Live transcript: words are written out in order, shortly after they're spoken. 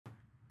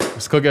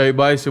What's cooking,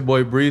 everybody? It's your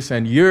boy Breeze,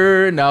 and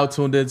you're now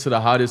tuned into the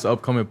hottest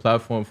upcoming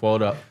platform for all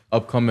the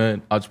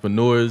upcoming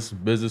entrepreneurs,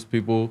 business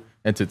people,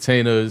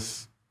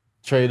 entertainers,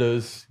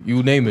 traders,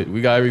 you name it. We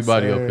got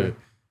everybody up here.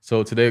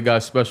 So today we got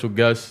a special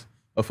guest,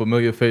 a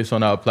familiar face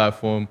on our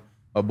platform,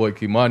 our boy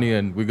Kimani,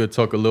 and we're going to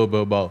talk a little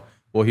bit about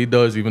what he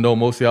does, even though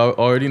most of y'all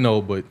already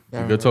know, but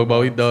we're going to talk about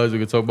what he does, we're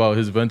going to talk about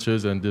his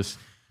ventures and just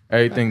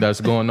everything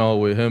that's going on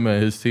with him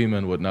and his team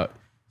and whatnot.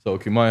 So,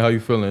 Kimani, how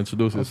you feeling?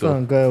 Introduce yourself. I'm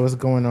feeling good. What's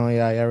going on,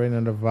 y'all? Y'all already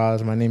know the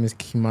vibes. My name is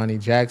Kimani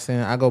Jackson.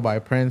 I go by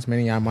Prince.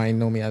 Many of y'all might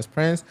know me as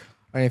Prince.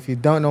 And if you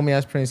don't know me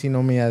as Prince, you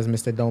know me as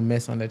Mr. Don't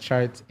Miss on the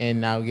charts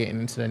and now getting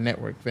into the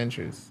network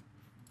ventures.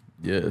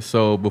 Yeah,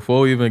 so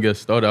before we even get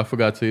started, I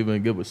forgot to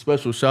even give a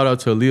special shout out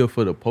to Aaliyah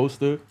for the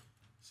poster.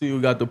 See,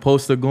 we got the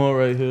poster going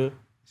right here.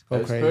 It's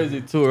crazy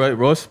too, right?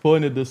 Ross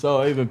pointed this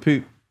out. I even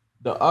peeped.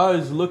 The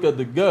eyes look at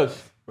the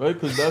guest, right?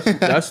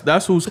 Because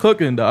that's who's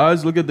cooking. The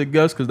eyes look at the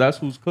guest because that's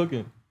who's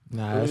cooking.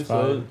 Nah, that's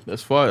fire.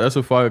 That's fire. That's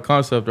a fire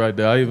concept right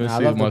there. I even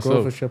see it myself. I love the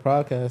growth of your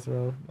podcast,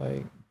 bro.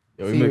 Like,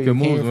 yo, we making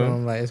moves,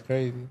 man. Like, it's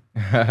crazy.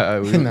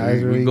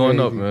 we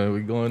going up, man. We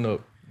going up.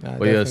 Nah,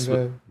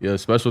 but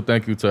special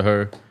thank you to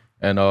her.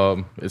 And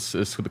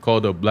it's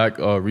called the Black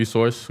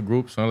Resource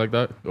Group, something like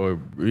that, or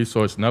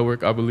Resource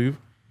Network, I believe.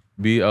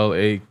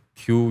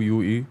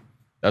 BLAQUE.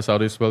 That's how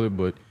they spell it.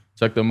 But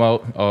check them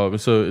out.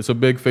 It's a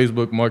big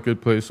Facebook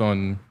marketplace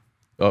on.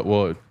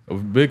 A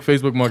big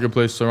Facebook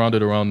marketplace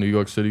surrounded around New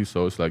York City.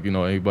 So it's like,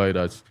 anybody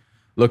that's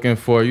looking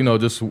for,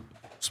 just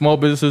small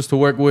businesses to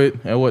work with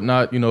and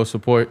whatnot,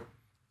 support,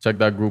 check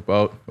that group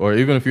out. Or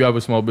even if you have a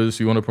small business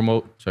you want to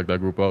promote, check that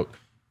group out.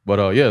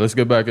 But yeah, let's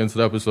get back into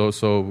the episode.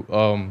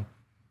 So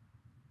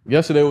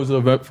yesterday was an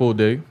eventful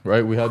day,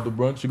 right? We had the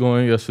brunch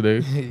going yesterday.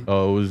 It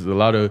was a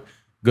lot of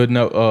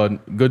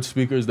good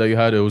speakers that you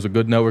had. It was a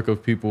good network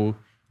of people.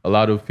 A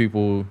lot of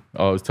people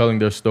telling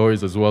their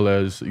stories as well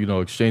as,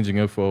 exchanging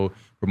info,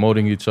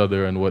 promoting each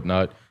other and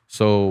whatnot.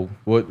 So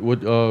what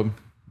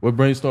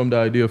brainstormed the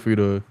idea for you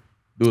to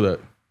do that?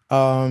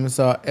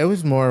 So it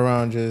was more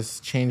around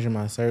just changing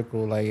my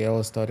circle. Like, it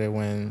all started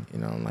when,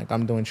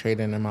 I'm doing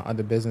trading in my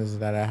other businesses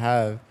that I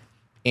have.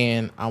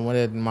 And I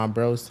wanted my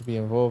bros to be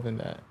involved in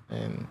that.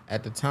 And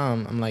at the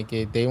time, I'm like,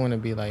 yeah, they want to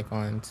be like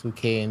on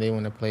 2K and they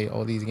want to play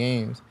all these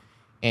games.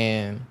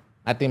 And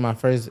I think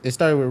it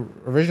started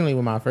originally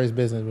with my first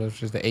business,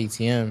 which was the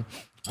ATM.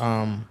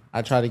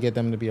 I tried to get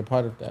them to be a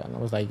part of that. And I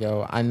was like,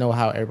 yo, I know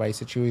how everybody's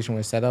situation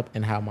was set up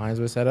and how mine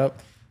was set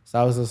up. So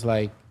I was just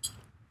like,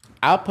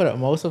 I'll put up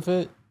most of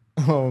it.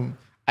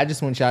 I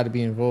just want y'all to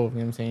be involved, you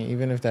know what I'm saying?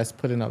 Even if that's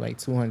putting up like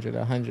 $200,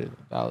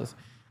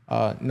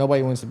 $100.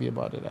 Nobody wants to be a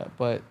part of that.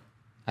 But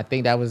I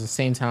think that was the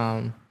same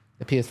time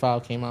the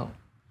PS5 came out.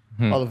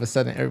 All of a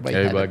sudden,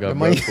 everybody got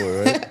money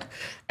for it,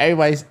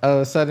 right?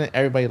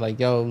 Everybody like,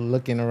 yo,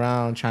 looking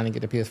around, trying to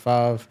get the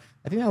PS5.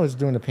 I think that was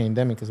during the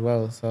pandemic as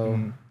well. So,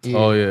 yeah.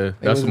 Oh yeah,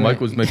 that's when Mike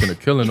was making a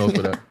killing off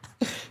of that.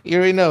 You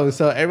already know.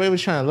 So everybody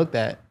was trying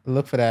to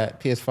look for that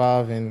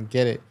PS5 and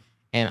get it.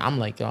 And I'm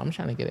like, yo, I'm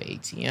trying to get an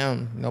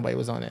ATM. Nobody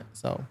was on it,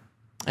 so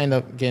I ended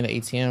up getting an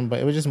ATM. But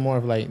it was just more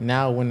of like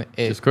now when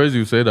it's crazy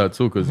you say that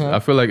too, because I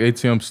feel like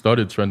ATM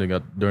started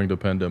trending during the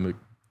pandemic.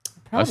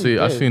 I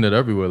seen it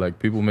everywhere. Like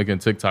people making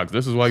TikToks.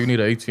 This is why you need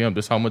an ATM.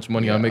 This is how much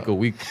money I make a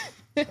week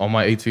on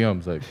my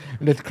ATMs. Like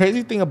the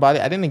crazy thing about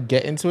it, I didn't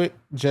get into it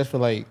just for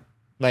like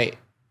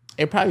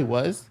it probably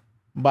was,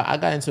 but I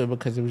got into it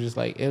because it was just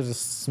like it was a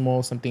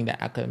small something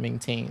that I could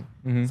maintain,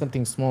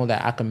 something small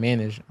that I could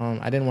manage.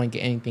 I didn't want to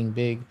get anything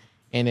big,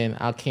 and then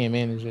I can't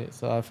manage it.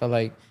 So I felt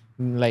like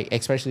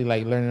especially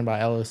like learning about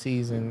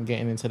LLCs and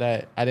getting into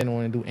that, I didn't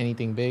want to do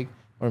anything big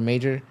or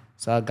major.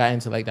 So I got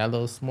into like that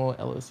little small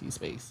LLC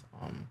space.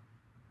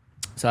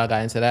 So I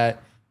got into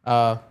that.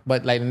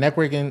 But like the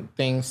networking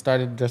thing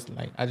started just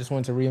like, I just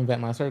wanted to reinvent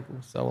my circle.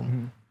 So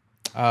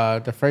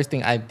the first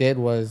thing I did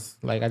was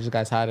like, I just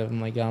got tired of, I'm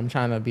like, yo, I'm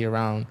trying to be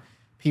around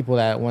people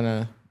that want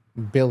to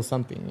build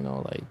something,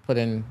 like put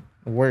in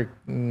work,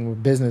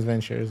 business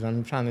ventures.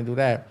 I'm trying to do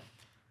that.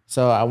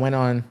 So I went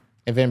on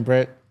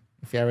Eventbrite.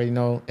 If you already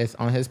know, it's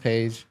on his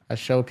page. I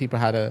showed people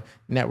how to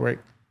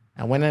network.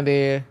 I went in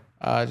there,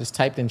 just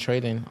typed in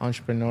trading,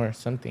 entrepreneur,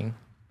 something.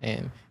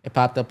 And it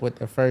popped up with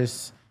the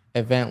first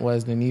event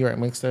was the New York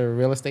Mixer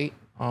Real Estate,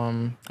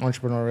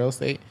 Entrepreneur Real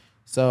Estate.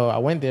 So I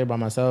went there by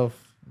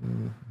myself,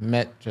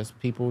 met just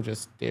people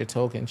just there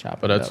talking,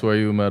 chopping. But that's where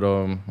you met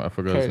I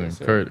forgot his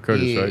name,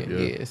 Curtis, right?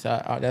 Yeah.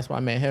 So that's why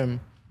I met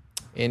him,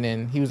 and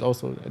then he was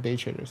also a day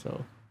trader.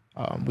 So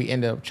we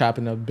ended up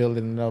chopping up,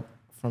 building it up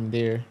from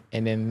there,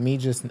 and then me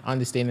just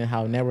understanding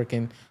how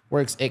networking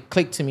works. It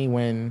clicked to me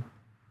when,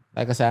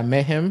 like I said, I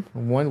met him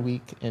 1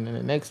 week, and then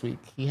the next week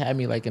he had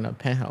me like in a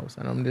penthouse,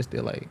 and I'm just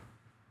there like,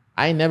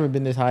 I ain't never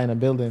been this high in a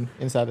building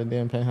inside a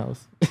damn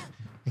penthouse. You know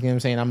what I'm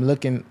saying? I'm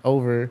looking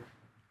over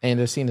and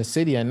just seeing the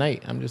city at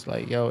night. I'm just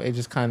like, yo, it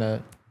just kind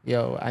of,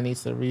 I need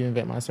to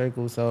reinvent my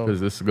circle. So because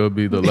this is gonna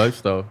be the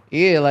lifestyle.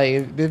 Yeah, like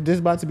if this is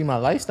about to be my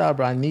lifestyle,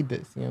 bro, I need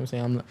this. You know what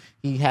I'm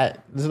saying?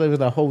 This was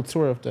a whole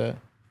tour of the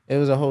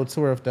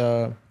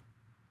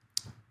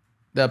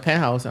the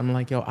penthouse. I'm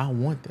like, yo, I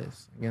want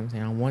this. You know what I'm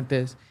saying? I want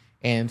this.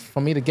 And for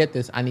me to get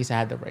this, I need to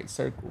have the right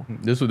circle.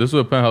 This was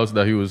a penthouse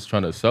that he was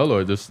trying to sell,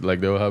 or just like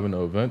they were having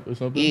an event or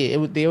something.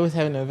 Yeah, they always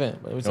having an event,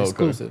 but it was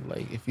exclusive.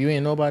 Like if you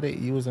ain't nobody,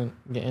 you wasn't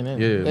getting in.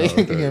 Yeah, like,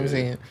 you know what I'm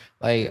saying?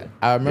 Like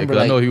I remember,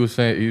 I know he was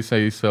saying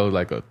he sold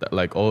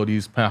like all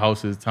these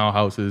penthouses,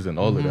 townhouses, and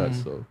all of that.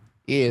 So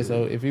yeah,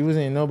 so if you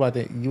wasn't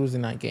nobody, you was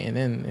not getting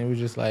in. It was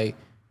just like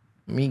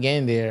me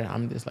getting there.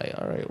 I'm just like,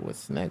 all right,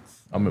 what's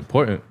next? I'm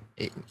important.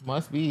 It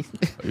must be.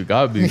 You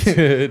gotta be.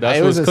 That's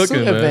like, what's cooking, man. It was a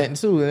suit event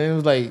too, and it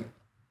was like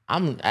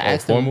I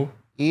asked formal. him.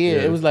 Yeah,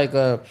 it was like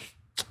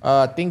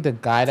I think the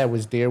guy that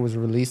was there was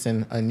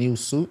releasing a new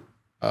suit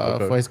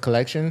for his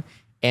collection,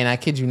 and I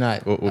kid you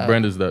not. What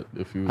brand is that?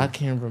 I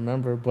can't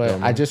remember,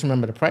 but I just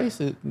remember the price.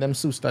 Them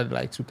suits started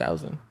like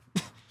 $2,000.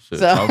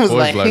 So I was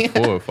like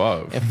 4 or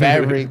 5.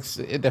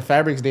 And the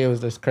fabrics there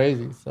was just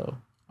crazy. So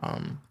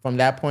from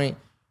that point,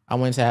 I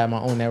wanted to have my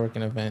own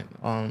networking event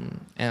and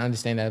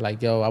understand that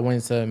like, yo, I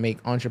wanted to make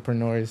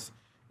entrepreneurs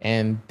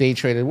and day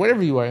traders,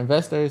 whatever you are,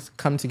 investors,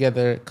 come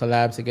together,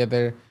 collab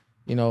together,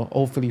 you know,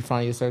 hopefully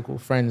find your circle,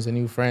 friends, a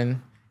new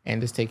friend,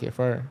 and just take it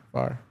far.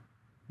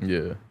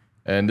 Yeah.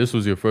 And this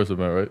was your first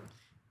event, right?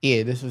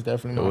 Yeah, this was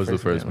definitely my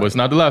first event, but it's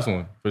not the last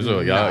one, for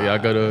sure. Y'all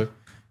gotta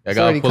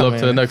pull up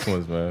to the next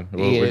ones, man.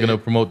 We're gonna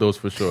promote those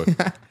for sure.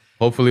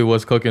 Hopefully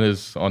What's Cooking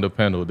is on the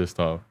panel this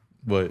time.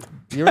 But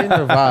you're in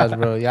the vibes,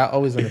 bro. Y'all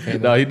always on the panel.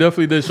 No, he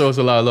definitely did show us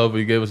a lot of love.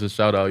 He gave us a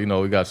shout out. You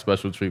know, we got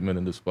special treatment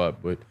in the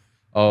spot. But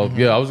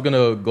yeah, I was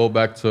gonna go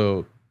back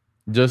to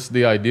just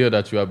the idea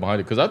that you had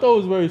behind it, because I thought it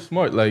was very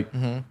smart. Like,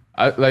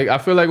 I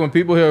feel like when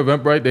people hear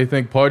Eventbrite, they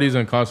think parties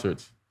and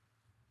concerts,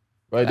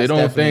 right? They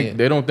don't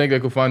think they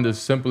could find the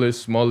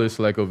simplest, smallest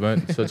like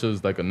event, such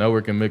as like a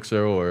networking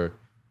mixer or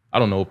I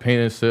don't know,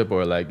 paint and sip,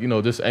 or like, you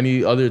know, just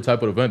any other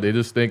type of event. They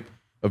just think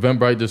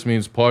Eventbrite just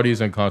means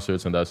parties and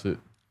concerts, and that's it.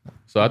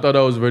 So I thought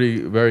that was very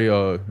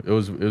it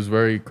was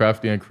very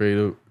crafty and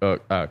creative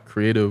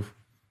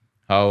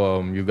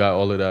how you got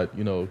all of that,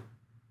 you know,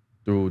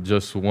 through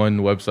just one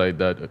website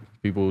that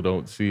people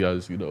don't see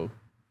as, you know,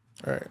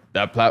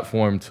 that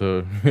platform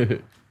to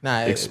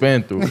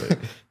expand through. Like.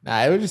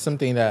 Nah, it was just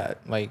something that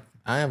like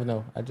I don't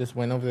know. I just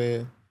went over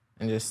there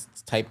and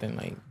just typed in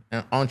like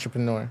an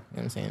entrepreneur, you know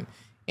what I'm saying?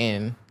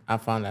 And I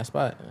found that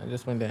spot and I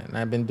just went there, and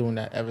I've been doing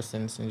that ever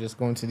since, and just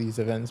going to these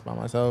events by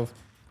myself,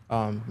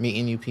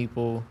 meeting new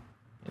people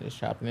and just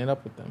chopping it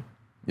up with them.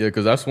 Yeah,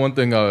 because that's one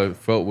thing I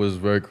felt was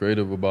very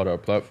creative about our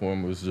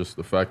platform, was just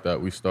the fact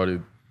that we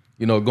started,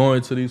 you know,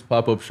 going to these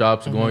pop-up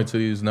shops, going to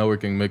these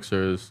networking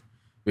mixers,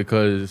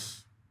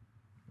 because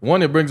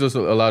one, it brings us a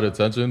lot of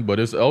attention, but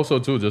it's also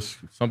too just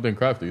something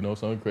crafty, you know,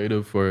 something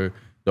creative for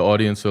the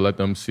audience to let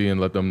them see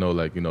and let them know,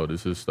 like, you know,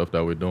 this is stuff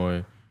that we're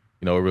doing.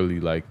 You know, really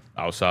like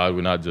outside.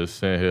 We're not just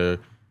sitting here,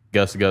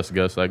 guess.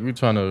 Like, we're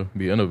trying to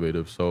be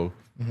innovative. So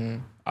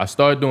I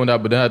started doing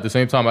that, but then at the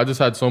same time, I just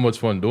had so much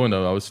fun doing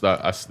them.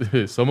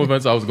 Some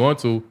events I was going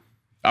to,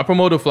 I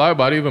promoted Fly,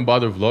 but I didn't even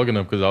bother vlogging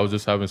them because I was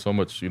just having so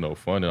much, you know,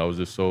 fun, and I was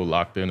just so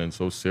locked in and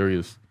so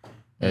serious.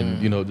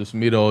 And, you know, just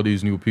meeting all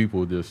these new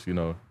people, just, you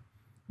know,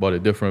 brought a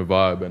different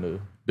vibe and a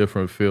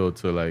different feel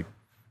to like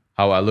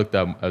how I looked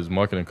at as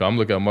marketing. 'Cause I'm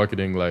looking at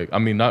marketing like, I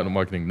mean, not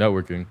marketing,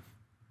 networking.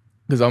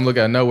 Because I'm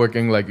looking at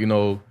networking like, you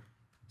know,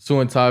 suit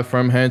and tie,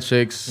 firm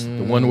handshakes,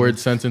 the one-word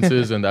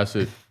sentences, and that's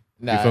it.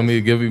 You feel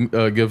me?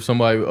 Give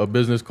somebody a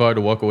business card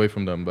to walk away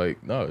from them.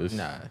 Like, no, it's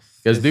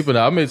deeper than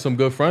that. I made some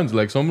good friends.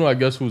 Like, someone I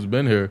guess who's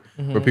been here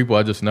were people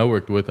I just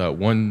networked with at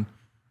one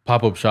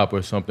pop-up shop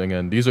or something.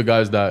 And these are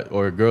guys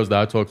or girls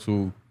that I talk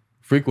to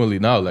frequently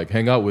now, like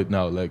hang out with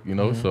now, like, you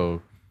know,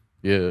 so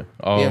yeah.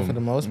 Yeah, for the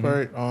most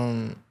part,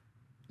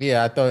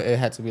 yeah, I thought it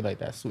had to be like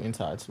that, suit and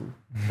tie too.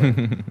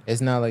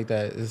 It's not like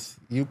that. It's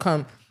you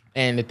come,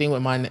 and the thing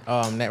with my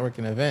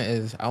networking event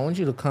is I want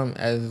you to come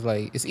as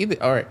like, it's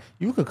either, all right,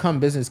 you could come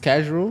business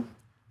casual,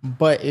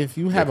 but if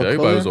you have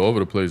everybody was all over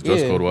the place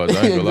dress code wise.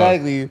 I ain't gonna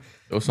exactly. lie.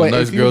 There was some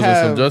nice girls in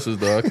some dresses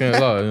though. I can't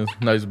lie.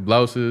 Nice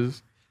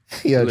blouses.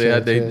 Yeah, they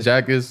had their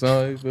jackets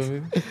on. You feel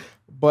me?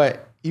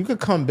 But you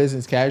could come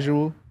business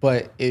casual,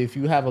 but if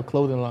you have a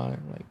clothing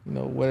line, like, you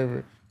know,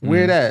 whatever.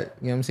 Wear that,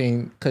 you know what I'm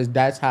saying? Because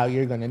that's how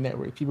you're going to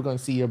network. People going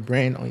to see your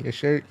brand on your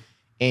shirt,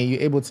 and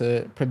you're able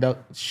to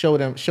show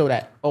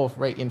that off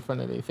right in front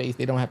of their face.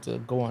 They don't have to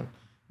go on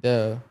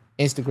the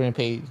Instagram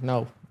page.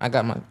 No, I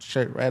got my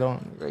shirt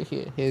right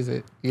here. Here's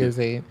it. You know what I'm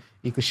saying?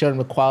 You can show them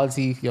the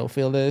quality. Yo,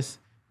 feel this.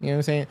 You know what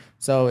I'm saying?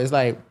 So it's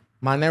like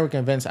my networking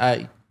events,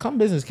 I come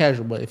business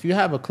casual, but if you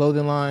have a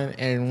clothing line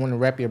and want to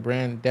rep your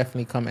brand,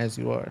 definitely come as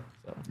you are.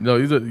 No,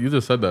 you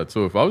just said that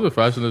too. If I was a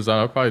fashion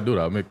designer, I'd probably do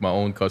that. I'd make my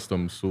own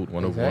custom suit,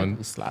 one of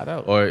one. Slide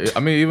out. Or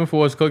I mean, even for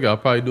What's Cooking, I'll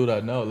probably do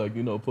that now. Like,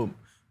 you know, put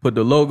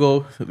the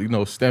logo, you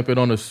know, stamp it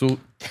on the suit.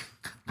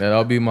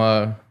 That'll be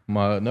my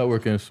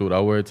networking suit.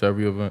 I wear it to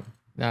every event.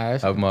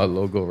 Have my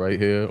logo right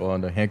here or on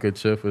the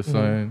handkerchief or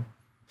something.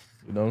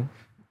 You know?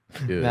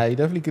 Yeah. Nah, you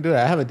definitely could do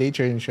that. I have a day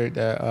trading shirt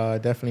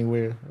that definitely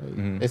wear.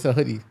 It's a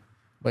hoodie,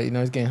 but you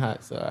know, it's getting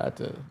hot, so I have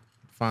to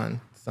find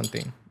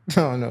something. I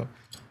don't know.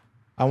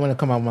 I want to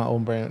come out with my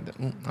own brand.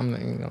 I'm not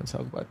even gonna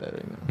talk about that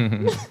right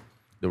now.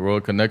 The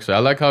Royal Connection. I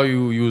like how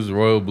you use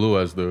royal blue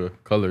as the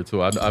color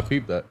too. I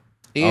peeped that.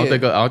 Yeah. I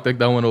don't think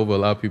that went over a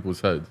lot of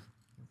people's heads.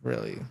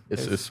 Really,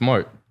 It's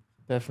smart.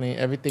 definitely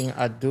everything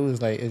I do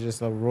is like it's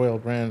just a royal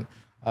brand.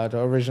 The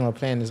original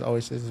plan is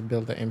always just to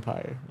build an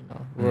empire.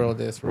 Royal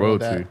this, royal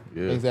Royalty, that.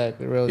 yeah.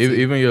 Exactly, royalty.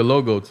 Even your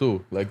logo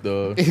too, like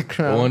the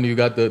one you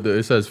got the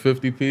it says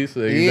 50 piece.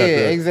 You yeah, got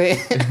the,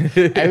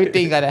 exactly.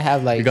 Everything gotta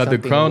have like you got the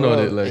something crown royal.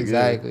 on it, like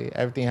exactly.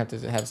 Everything have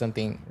to have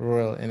something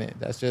royal in it.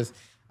 That's just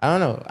I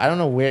don't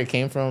know where it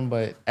came from,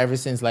 but ever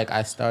since like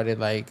I started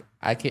like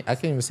I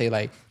can't even say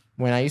like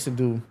when I used to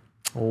do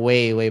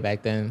way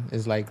back then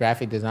is like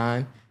graphic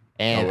design.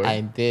 And I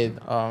did,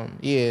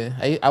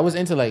 I was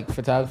into like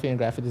photography and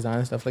graphic design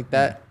and stuff like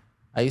that.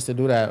 I used to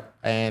do that,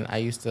 and I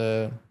used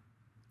to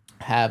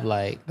have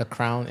like the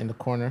crown in the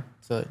corner.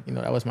 So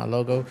that was my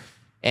logo.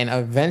 And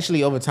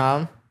eventually, over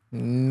time,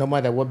 no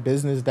matter what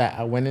business that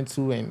I went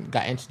into and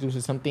got introduced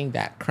to something,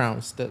 that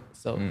crown stuck.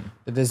 So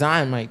the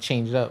design might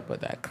change up,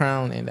 but that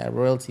crown and that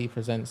royalty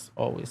presents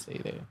always stay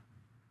there.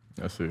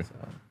 I see.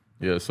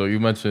 Yeah, so you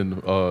mentioned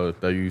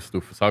that you used to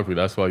do photography.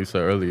 That's why you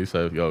said earlier, you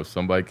said,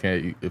 somebody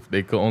can't, if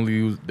they can't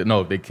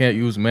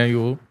use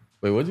manual.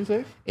 Wait, what'd you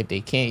say? If they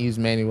can't use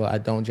manual, I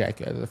don't jack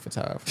you as a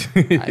photographer.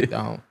 I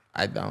don't.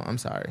 I'm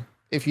sorry.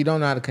 If you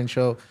don't know how to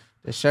control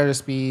the shutter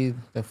speed,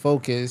 the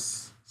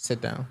focus, sit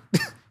down.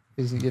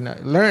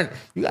 Learn.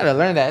 You got to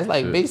learn that. It's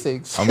like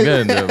basics. I'm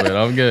getting there, man.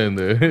 I'm getting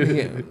there.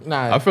 Yeah,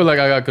 nah. I feel like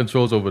I got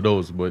controls over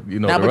those, but the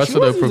rest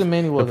of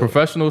the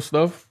professional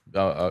stuff,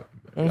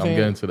 I'm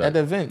getting to that. At the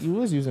event, you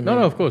was using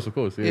manual. No, of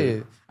course.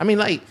 Yeah. I mean,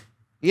 like,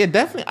 yeah,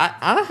 definitely.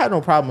 I don't have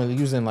no problem with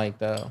using like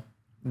the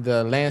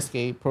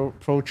landscape,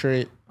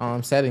 portrait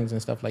settings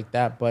and stuff like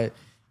that. But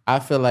I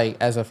feel like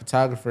as a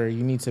photographer,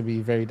 you need to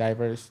be very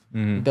diverse.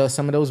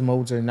 Some of those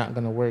modes are not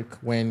gonna work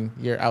when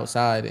you're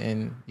outside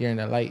and you're in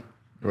the light.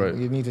 Right.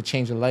 You need to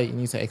change the light. You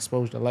need to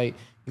expose the light.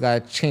 You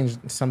gotta change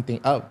something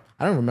up.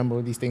 I don't remember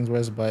what these things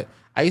was, but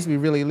I used to be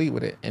really elite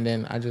with it, and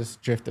then I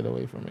just drifted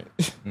away from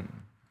it.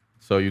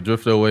 So you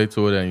drifted away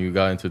to it and you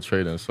got into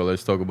trading. So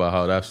let's talk about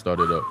how that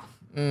started up.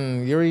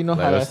 You already know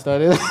how that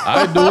started.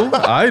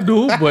 I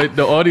do, but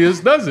the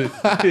audience doesn't.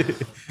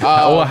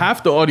 Well,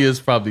 half the audience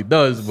probably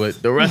does,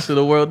 but the rest of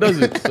the world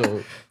doesn't.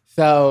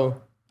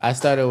 So I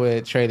started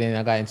with trading.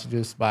 I got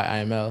introduced by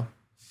IML.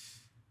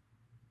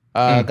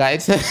 I got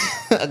into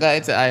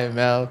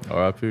IML.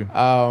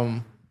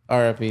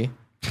 RIP.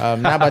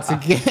 Not about to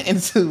get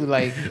into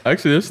like.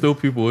 Actually, there's still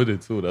people with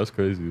it too. That's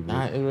crazy.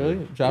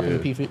 Really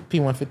dropping the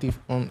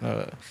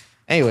P150.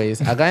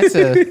 Anyways, I got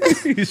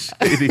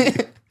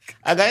into.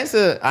 I got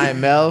into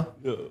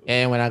IML,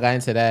 and when I got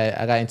into that,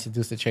 I got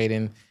introduced to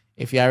trading.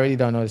 If you already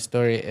don't know the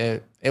story,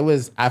 it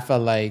was. I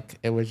felt like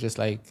it was just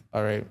like,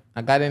 all right,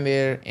 I got in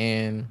there,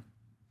 and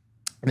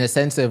the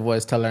incentive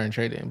was to learn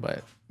trading,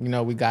 but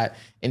we got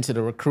into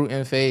the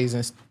recruiting phase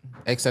and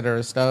et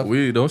cetera stuff.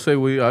 We don't say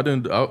we. I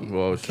didn't. I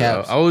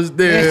was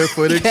there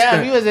for the.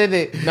 Yeah, he was in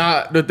it.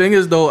 Nah, the thing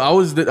is though, I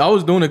was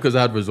doing it because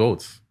I had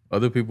results.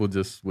 Other people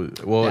just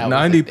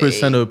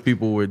 90% of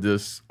people were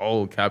just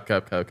cap.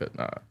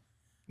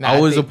 Nah, I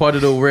was a part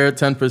of the rare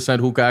 10%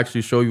 who could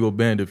actually show you a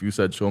band. If you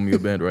said show me a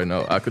band right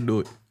now, I could do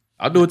it.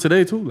 I'll do it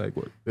today too. Like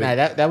what? Nah,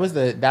 that was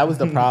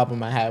the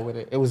problem I had with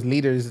it. It was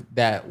leaders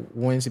that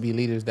wanted to be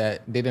leaders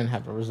that they didn't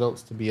have the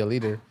results to be a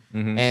leader.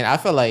 And I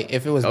felt like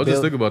if it was, I was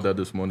just thinking about that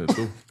this morning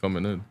too,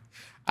 coming in.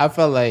 I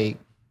felt like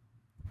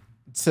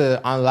to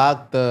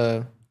unlock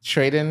the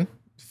trading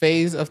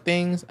phase of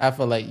things, I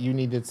felt like you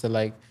needed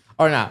to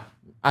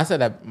I said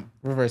that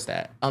reverse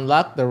that.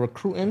 Unlock the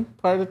recruiting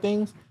part of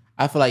things.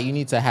 I feel like you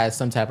need to have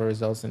some type of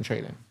results in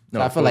trading. So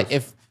I feel like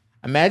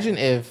imagine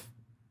if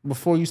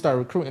before you start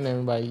recruiting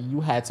everybody, you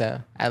had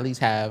to at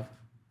least have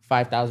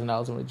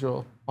 $5,000 in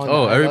withdrawal.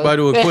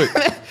 Everybody would quit.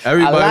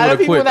 Everybody would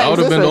have quit. I would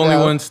have been the only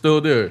one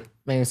still there.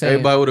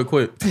 Everybody would have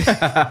quit.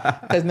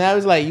 Because now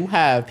it's like you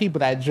have people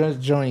that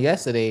just joined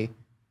yesterday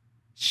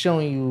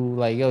showing you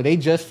like, they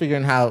just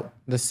figuring out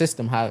the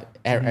system, how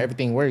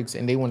everything works,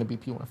 and they want to be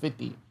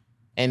P150.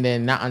 And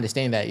then not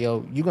understand that,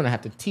 you're going to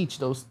have to teach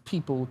those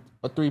people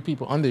or 3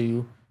 people under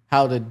you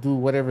how to do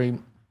whatever.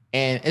 And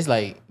it's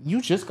like, you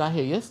just got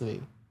here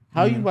yesterday.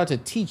 How are you about to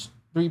teach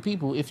 3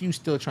 people if you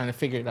still trying to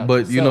figure it out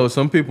But, yourself?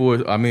 some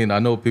people, I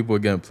know people are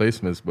getting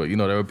placements, but,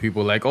 there are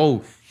people like,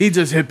 oh, he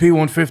just hit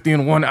P150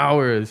 in 1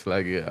 hour. It's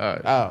like, yeah, all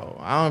right. Oh,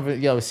 I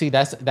don't even, see,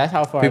 that's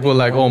how far. People are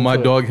like, oh, my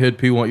dog hit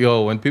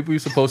P1. When people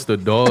used to post the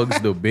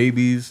dogs, the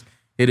babies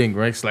hitting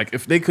ranks, like,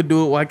 if they could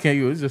do it, why can't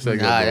you? It's just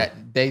like,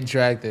 they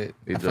dragged it.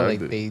 I feel like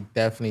they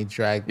definitely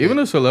dragged it. Even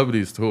the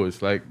celebrities, too.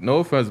 It's like, no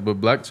offense, but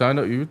Black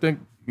China, you think,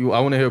 I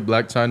want to hear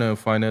Black China and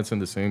finance in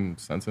the same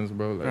sentence,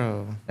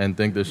 bro. And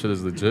think this shit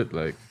is legit.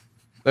 Like,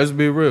 let's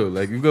be real.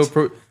 Like, you go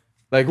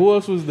who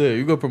else was there?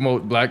 You go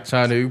promote Black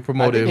China. You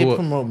promoted who?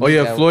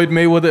 Floyd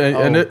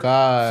Mayweather.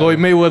 God. Floyd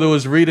Mayweather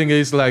was reading.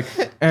 He's like,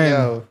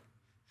 and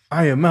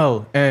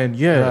IML,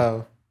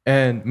 and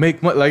and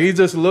make money. Like he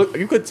just looked.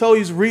 You could tell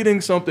he's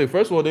reading something.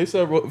 First of all, they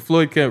said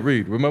Floyd can't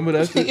read. Remember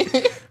that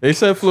shit? They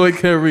said Floyd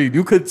can't read.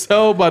 You could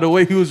tell by the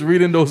way he was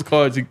reading those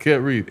cards, he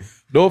can't read.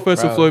 No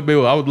offense to Floyd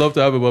Mayweather. I would love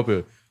to have him up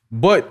here.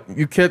 But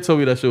you can't tell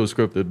me that shit was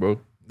scripted, bro.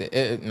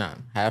 Nah,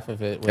 half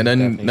of it was and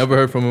then never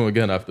heard from him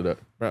again after that.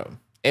 Bro,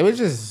 it was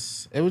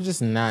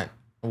just not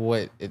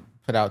what it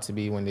put out to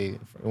be when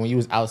you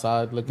was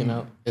outside looking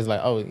out. It's like,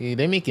 oh,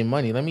 they making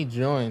money. Let me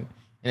join.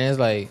 And it's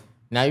like,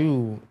 now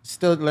you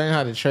still learn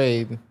how to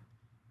trade.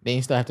 Then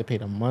you still have to pay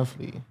them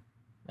monthly.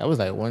 That was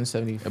like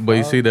 $175. But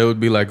you see, they would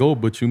be like, oh,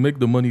 but you make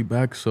the money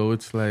back. So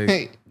it's like,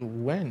 hey,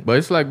 when? But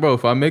it's like, bro,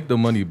 if I make the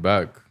money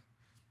back,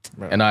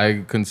 bro, and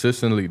I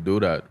consistently do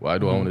that, why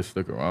do I want to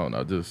stick around?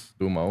 I just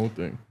do my own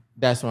thing.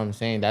 That's what I'm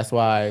saying. That's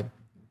why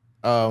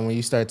when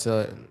you start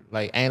to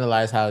like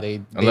analyze how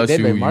they unless did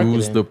you their marketing,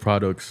 use the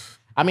products.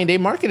 I mean, their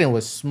marketing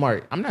was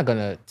smart. I'm not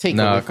gonna take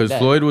because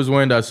Floyd was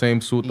wearing that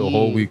same suit the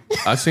whole week.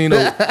 I seen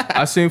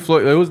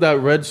Floyd. It was that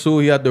red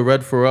suit. He had the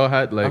red Pharrell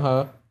hat.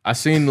 Like I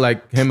seen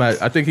like him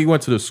at. I think he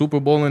went to the Super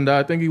Bowl and that.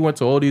 I think he went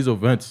to all these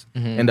events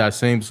in that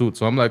same suit.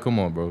 So I'm like, come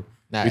on, bro.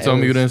 You told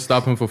me you didn't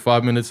stop him for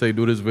 5 minutes, say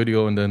do this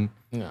video, and then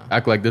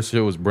act like this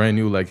shit was brand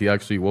new. Like he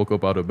actually woke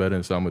up out of bed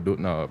and said, "I'm gonna do it."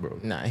 Nah, bro.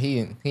 Nah,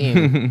 he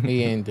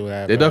ain't do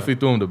that. They definitely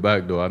threw him the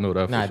bag though. I know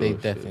that. Nah, for they sure.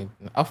 definitely.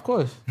 Of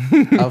course.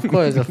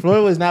 If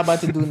Floyd was not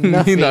about to do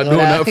nothing. He not doing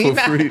that for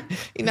free.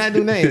 He not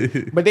doing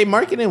nothing. But their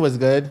marketing was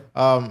good.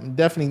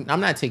 Definitely. I'm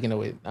not taking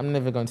away. I'm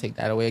never gonna take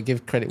that away. I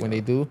give credit when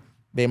they do.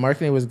 Their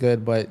marketing was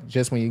good, but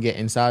just when you get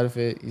inside of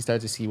it, you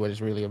start to see what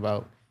it's really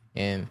about.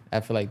 And I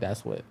feel like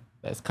that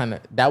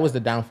was the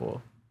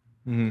downfall.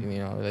 Mm-hmm. You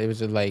know, it was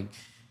just like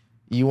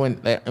you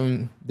went. Like,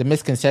 the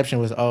misconception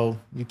was, oh,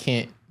 you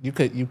can't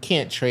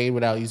trade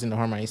without using the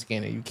hard money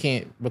scanner. You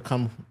can't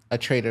become a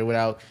trader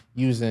without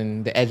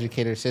using the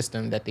educator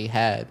system that they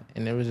had.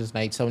 And it was just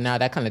like, so now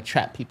that kind of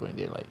trapped people in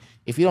there. Like,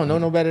 if you don't know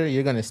no better,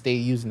 you're gonna stay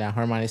using that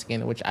hard money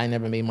scanner, which I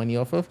never made money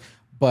off of.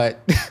 But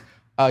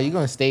you're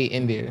gonna stay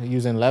in there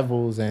using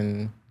levels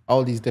and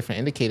all these different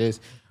indicators,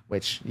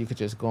 which you could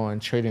just go on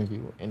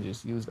TradingView and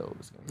just use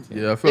those.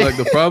 Yeah, I feel like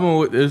the problem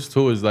with this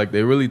too is like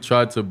they really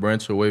tried to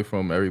branch away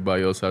from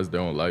everybody else has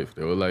their own life.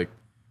 They were like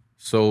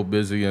so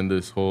busy in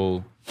this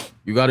whole,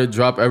 you got to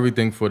drop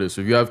everything for this.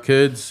 If you have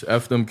kids,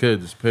 F them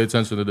kids, pay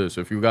attention to this.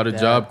 If you got a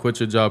job,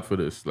 quit your job for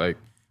this. Like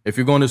if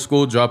you're going to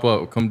school, drop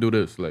out, come do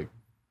this. Like,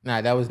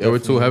 nah, that was they were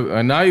too heavy.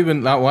 And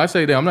when I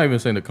say that, I'm not even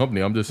saying the company.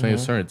 I'm just saying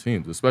certain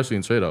teams, especially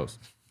in Trade House.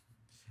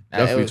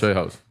 Definitely Trade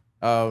House.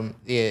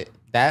 Yeah.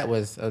 That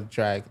was a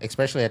drag,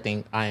 especially I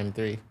think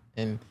IM3,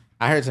 and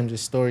I heard some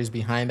just stories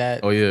behind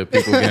that. Oh yeah,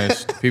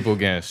 people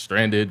getting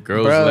stranded.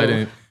 Girls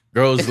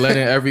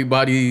letting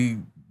everybody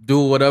do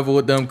whatever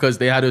with them because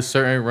they had a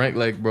certain rank.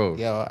 Like, bro,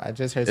 yo, I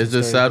just heard. It's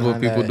just sad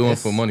what people doing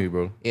for money,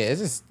 bro. Yeah,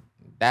 it's just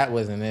that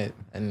wasn't it.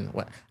 And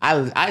what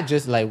I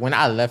just like when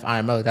I left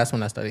IML, that's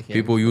when I started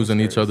hearing people using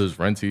each other's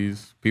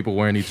renties, people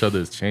wearing each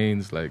other's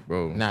chains. Like,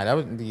 bro, nah,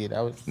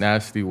 that was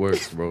nasty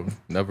works, bro.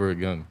 Never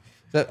again.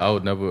 I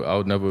would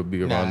never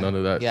be around none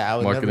of that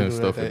marketing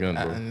stuff again,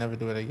 bro. I'll never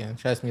do it again.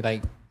 Trust me,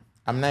 like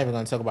I'm not even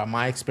gonna talk about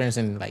my experience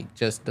in like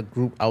just the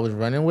group I was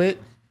running with.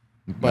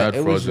 But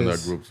mad frauds in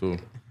that group too.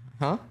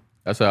 Huh?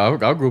 I said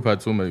our group had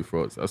too many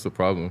frauds. That's the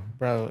problem.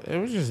 Bro, it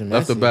was just messy.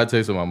 Left a bad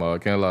taste in my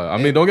mouth. I can't lie. I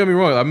mean, don't get me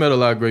wrong. I met a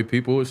lot of great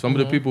people. Some of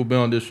the people been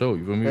on this show.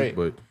 You feel me? Right.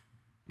 But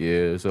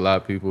yeah, it's a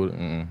lot of people.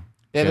 Yeah,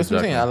 that's what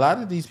I'm saying. A lot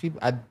of these people,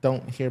 I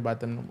don't hear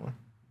about them no more.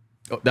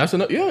 Oh, that's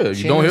enough. Yeah,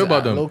 you don't hear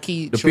about them.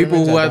 The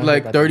people who had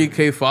like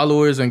 30K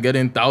followers and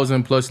getting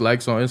 1,000+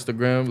 likes on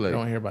Instagram, like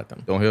don't hear about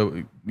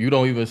them. You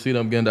don't even see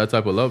them getting that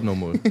type of love no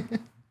more.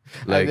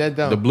 Like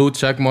the blue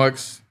check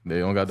marks, they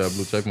don't got that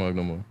blue check mark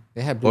no more.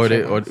 They had blue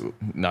check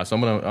marks.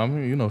 Some of them. I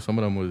mean, some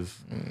of them was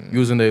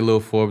using their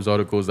little Forbes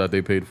articles that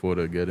they paid for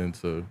to get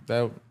into.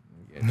 That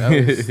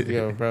was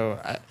yo, bro.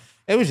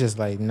 It was just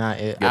like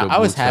not it. I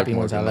was happy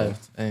once I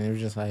left, and it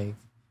was just like,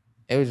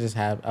 I was just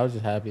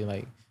happy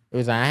like. It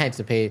was like I had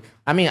to pay.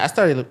 I mean, I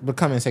started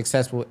becoming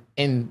successful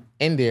in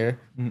there.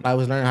 I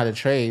was learning how to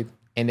trade,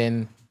 and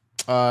then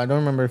I don't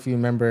remember if you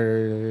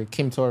remember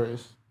Kim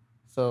Torres.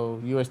 So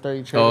US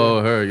 30 trader.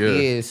 Oh, her, yeah.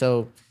 Yeah.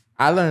 So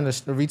I learned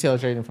the retail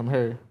trading from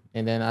her,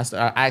 and then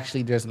I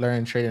actually just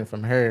learned trading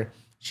from her.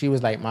 She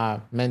was like my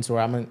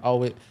mentor.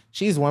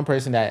 She's one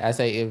person that I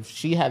say if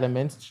she had a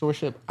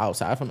mentorship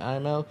outside from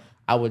IML,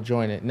 I would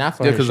join it. Not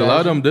for her because a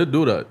lot of them did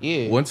do that.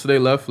 Yeah. Once they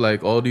left,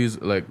 like all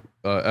these like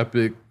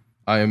Epic.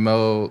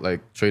 IML, like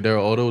Tradera,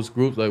 all those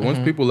groups. Like once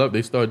people left,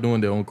 they started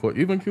doing their own course.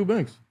 Even Q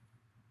Banks.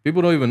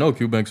 People don't even know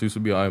Q Banks used to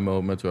be an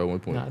IML mentor at one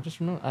point. No,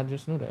 I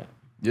just knew that.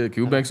 Yeah,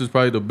 Q Banks is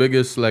probably the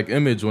biggest like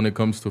image when it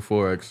comes to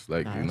Forex.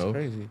 Like, you know.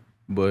 Crazy.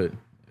 But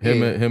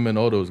him and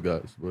all those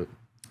guys. But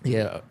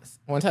yeah.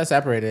 Once I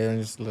separated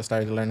and just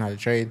started to learn how to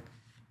trade,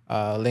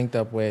 linked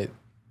up with,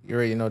 you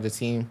already know the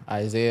team,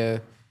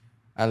 Isaiah.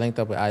 I linked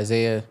up with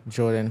Isaiah,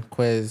 Jordan,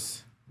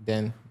 Quiz,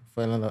 then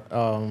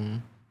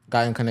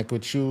got in connect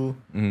with you,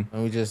 and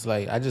we just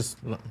I just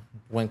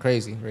went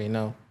crazy, right? You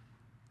know,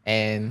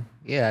 and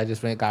yeah, I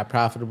just got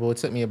profitable. It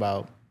took me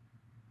about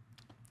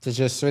to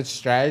just switch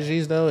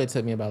strategies though. It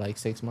took me about like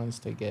 6 months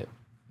to get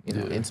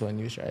into a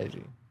new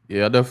strategy.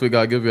 Yeah, I definitely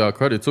gotta give y'all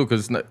credit too,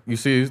 because you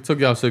see, it took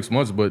y'all 6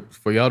 months, but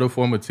for y'all to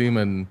form a team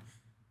and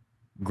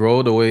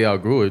grow the way y'all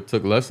grew, it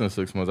took less than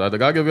 6 months. I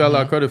gotta give y'all a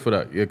lot of credit for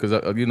that. Yeah, because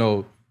you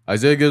know,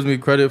 Isaiah gives me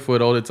credit for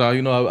it all the time.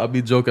 You know, I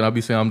be joking, I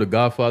be saying I'm the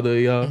godfather of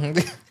y'all,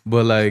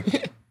 but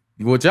like,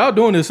 what y'all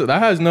doing is that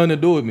has nothing to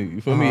do with me.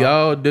 You feel me?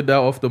 Y'all did that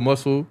off the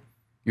muscle.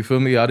 You feel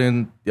me? Y'all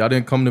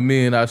didn't come to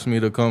me and ask me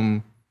to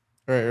come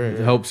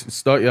help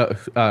start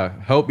y'all,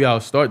 help y'all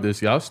start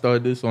this. Y'all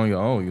started this on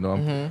your own. You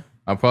know,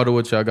 I'm proud of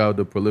what y'all got,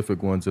 the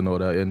prolific ones and all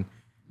that. And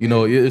you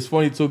know, it's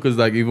funny too, because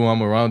like even when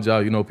I'm around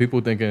y'all, you know,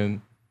 people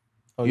thinking,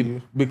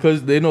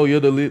 because they know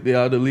they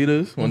are the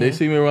leaders. When they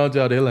see me around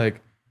y'all, they're like,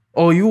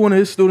 "Oh, you one of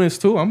his students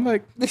too?" I'm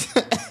like,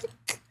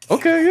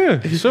 "Okay,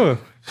 yeah, sure."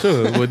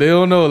 But they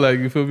don't know, like,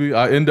 you feel me?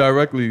 I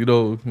indirectly, you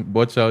know,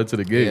 brought y'all into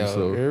the game. Yeah,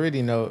 so you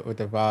already know what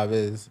the vibe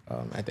is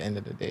at the end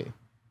of the day.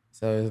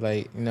 So it's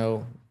like, you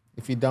know,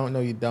 if you don't know,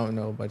 you don't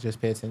know, but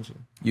just pay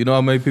attention. You know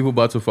how many people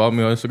about to follow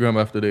me on Instagram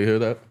after they hear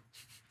that?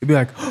 They'd be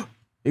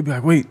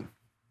like, wait,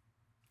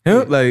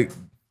 him? Like,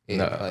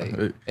 it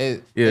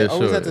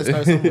always had to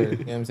start somewhere. You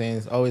know what I'm saying?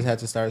 It's always had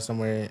to start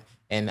somewhere.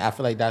 And I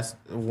feel like that's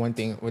one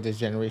thing with this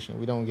generation.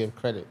 We don't give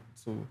credit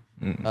to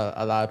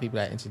a lot of people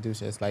that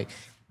introduce us. Like,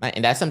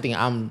 and that's something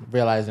I'm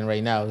realizing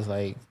right now is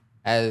like,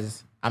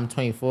 as I'm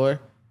 24,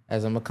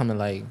 as I'm becoming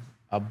like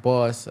a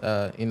boss,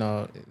 you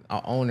know,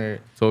 an owner.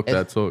 Talk. You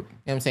know what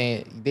I'm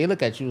saying? They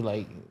look at you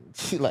like,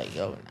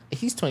 yo,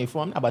 he's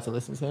 24. I'm not about to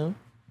listen to him.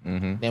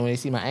 Then when they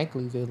see my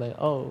ankles, they're like,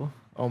 oh,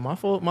 my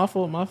fault.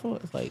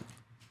 It's like,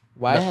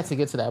 why I had to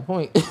get to that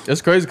point?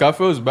 It's crazy. I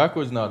feel it's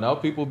backwards now. Now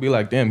people be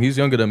like, damn, he's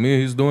younger than me.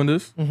 He's doing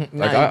this.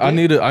 Like I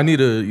need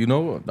to, you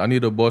know, I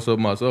need to boss up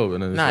myself.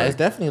 And then it's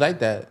definitely like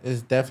that.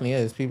 It definitely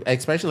is. People,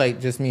 especially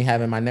like just me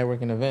having my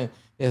networking event.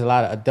 There's a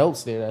lot of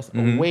adults there that's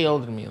way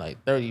older than me,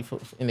 like 30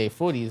 in their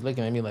 40s,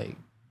 looking at me like,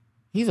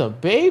 he's a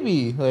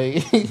baby.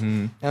 Like, you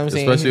know what I'm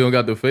saying? Especially you don't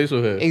got the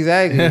facial hair.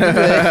 Exactly.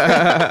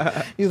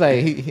 He's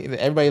like,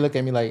 everybody look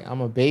at me like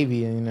I'm a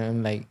baby, and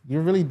I'm like,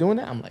 you're really doing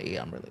that? I'm like,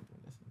 yeah, I'm really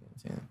doing this. You know what I'm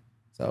saying?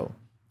 So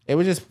it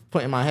was just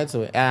putting my head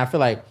to it. And I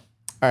feel like,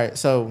 all right,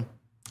 so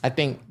I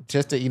think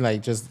just to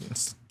like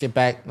just get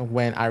back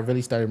when I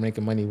really started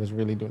making money was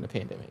really during the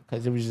pandemic.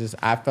 Because it was just,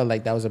 I felt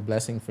like that was a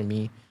blessing for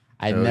me.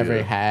 I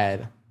never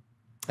had,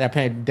 that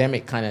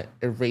pandemic kind of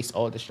erased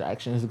all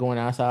distractions going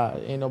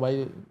outside. Ain't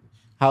nobody,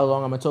 how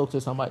long I'm going to talk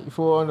to somebody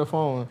for on the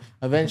phone.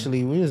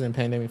 Eventually, we was in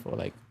pandemic for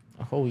like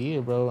a whole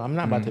year, bro. I'm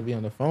not about to be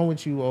on the phone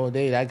with you all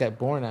day. That got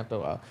boring after a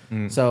while.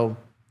 So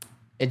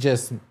it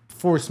just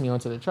forced me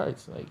onto the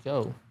charts. Like,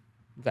 yo,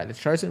 you got the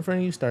charts in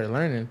front of you, started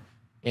learning.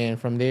 And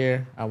from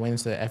there, I went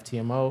into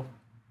FTMO,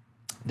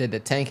 did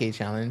the 10K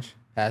challenge,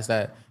 passed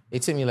that.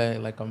 It took me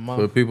like a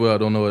month. For people that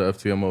don't know what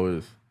FTMO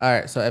is. All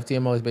right, so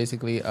FTMO is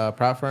basically a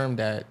prop firm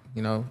that,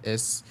 you know,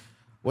 is,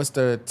 what's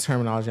the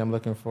terminology I'm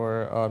looking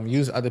for?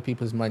 Use other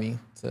people's money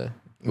to.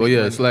 Well,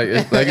 yeah, it's like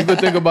you could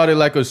think about it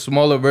like a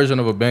smaller version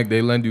of a bank.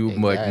 They lend you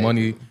like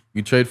money,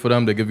 you trade for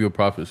them, they give you a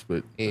profit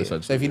split. Yeah.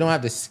 So if you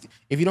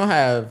don't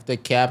have the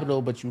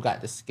capital but you got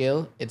the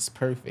skill, it's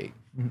perfect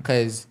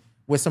because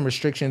with some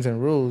restrictions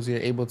and rules, you're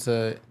able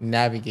to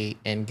navigate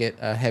and get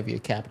a heavier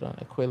capital and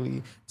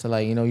liquidity to,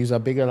 like, you know, use a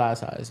bigger lot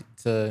size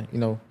to, you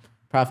know,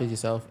 profit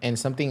yourself. And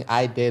something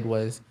I did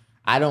was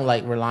I don't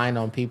like relying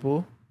on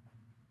people.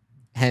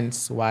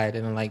 Hence why I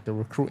didn't like the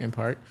recruiting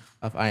part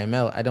of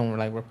IML. I don't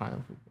like relying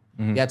on people.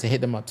 You have to hit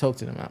them up, talk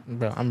to them.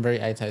 Bro, I'm very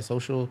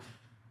antisocial.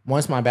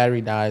 Once my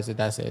battery dies,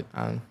 that's it.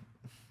 I'm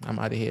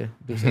out of here.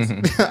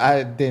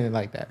 I didn't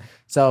like that.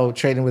 So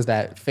trading was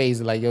that phase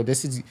of like, yo,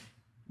 this is,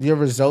 your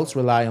results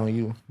rely on you.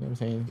 You know what I'm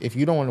saying? If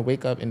you don't want to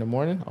wake up in the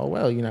morning, oh,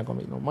 well, you're not going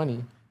to make no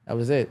money. That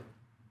was it.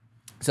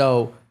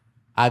 So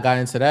I got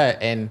into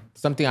that. And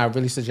something I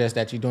really suggest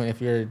that you're doing,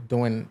 if you're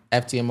doing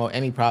FTMO,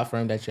 any prop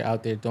firm that you're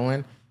out there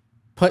doing,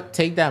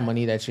 take that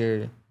money that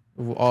you're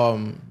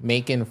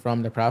making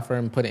from the prop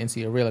firm, put it into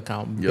your real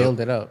account, build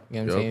it up. You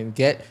know what I'm saying?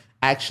 Get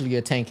actually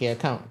a 10K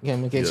account. You know what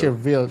I mean? Get your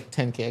real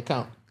 10K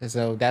account.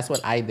 So that's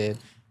what I did.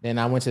 Then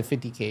I went to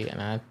 50K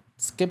and I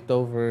skipped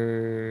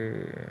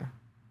over.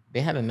 They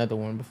had another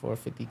one before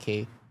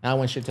 50K. Now I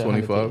went straight to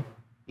 25.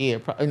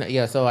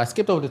 Yeah, so I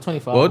skipped over to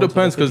 25. Well, it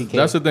depends because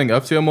that's the thing.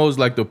 FTMO is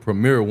like the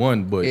premier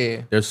one, but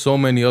there's so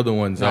many other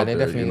ones out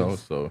there, you know.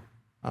 So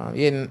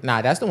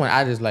that's the one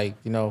I just like,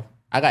 you know,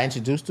 I got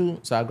introduced to,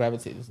 so I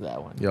gravitated to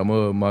that one. Yeah,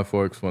 I'm my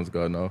Forex funds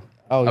guy now.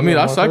 Oh, I mean,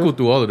 I cycled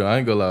through all of them. I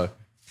ain't gonna lie.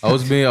 I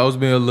was being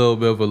a little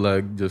bit of a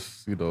like,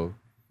 just, you know,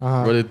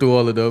 running through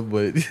all of them,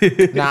 but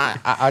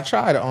I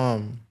tried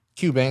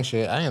Q Bank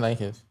shit. I didn't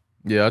like it.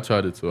 Yeah, I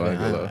tried it too. I ain't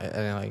gonna lie. I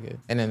didn't like it.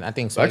 And then I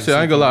think actually,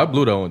 I ain't gonna lie, I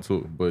blew that one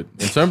too. But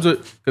in terms of,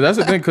 because that's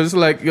the thing, because it's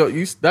like, yo,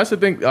 that's the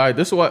thing. All right,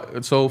 this is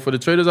what. So for the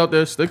traders out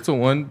there, stick to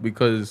one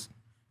because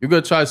you're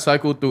gonna try to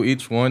cycle through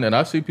each one. And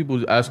I see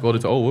people ask all the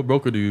time, "Oh, what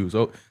broker do you use?"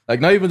 Oh,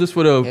 like not even just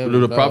for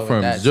the prop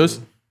firms, just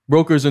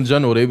brokers in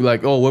general. They be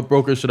like, "Oh, what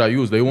broker should I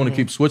use?" They want to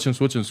keep switching.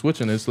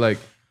 It's like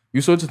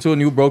you switch to a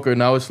new broker.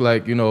 Now it's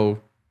like, you know,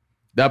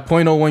 that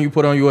 .01 you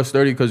put on US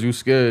 30 because you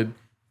scared.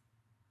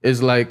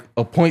 is like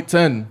a point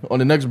 10 on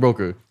the next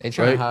broker. They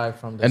try right? to hide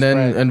from the and spread.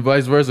 then and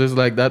vice versa. It's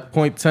like that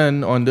point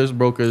 10 on this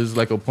broker is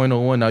like a point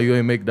 0.01. Now you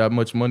ain't make that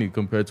much money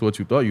compared to what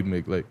you thought you'd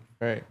make. Like,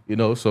 right. you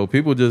know, so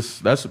people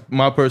just, that's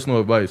my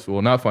personal advice.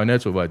 Well, not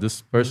financial advice,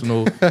 just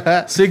personal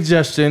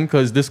suggestion,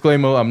 because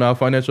disclaimer, I'm not a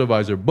financial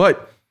advisor.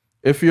 But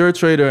if you're a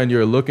trader and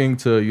you're looking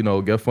to, you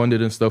know, get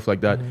funded and stuff like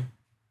that,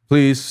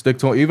 please stick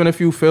to it. Even if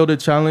you fail the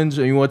challenge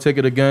and you want to take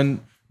it again,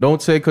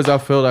 don't say because I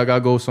failed, I got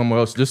to go somewhere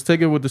else. Just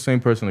take it with the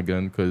same person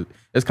again, because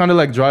it's kind of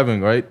like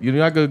driving, right? You're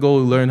not going to go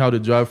learn how to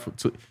drive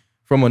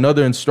from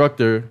another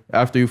instructor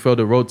after you failed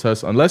the road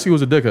test, unless he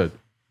was a dickhead.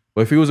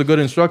 But if he was a good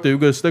instructor, you're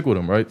going to stick with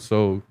him, right?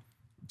 So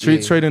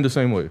treat trading the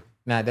same way.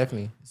 Nah,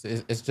 definitely.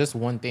 It's just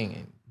one thing,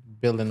 and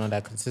building on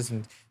that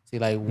consistency.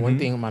 Like one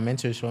thing my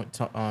mentor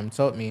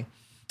taught me,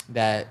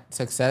 that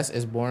success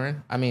is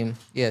boring. I mean,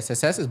 yeah,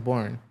 success is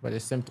boring, but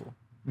it's simple.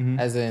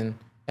 As in,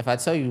 if I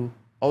tell you,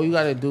 all you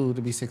got to do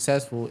to be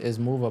successful is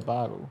move a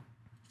bottle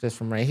just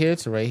from right here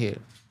to right here.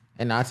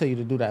 And I'll tell you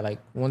to do that like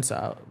once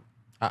an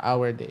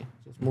hour a day.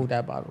 Just move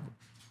that bottle.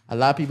 A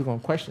lot of people going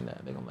to question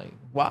that. They're going to like,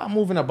 why I'm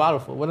moving a bottle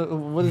for?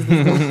 What is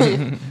this?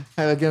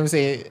 Like, what I'm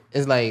saying?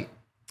 It's like,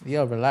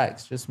 yo,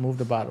 relax. Just move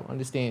the bottle.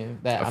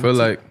 Understand that. I feel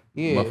like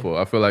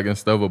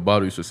instead of a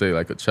bottle, you should say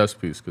like a chess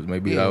piece, because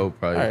maybe that would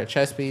probably. All right,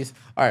 chess piece.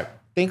 All right,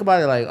 think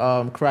about it like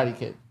Karate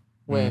Kid,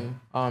 when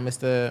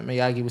Mr.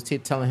 Miyagi was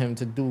telling him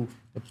to do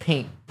the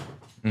paint,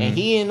 and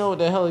he didn't know what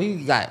the hell. He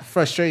got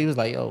frustrated. He was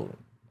like, yo,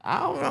 I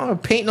don't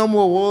want to paint no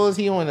more walls.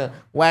 He want to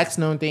wax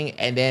no thing.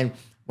 And then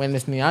when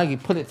Mr.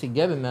 Miyagi put it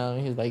together now,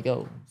 he's like,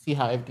 yo, see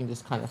how everything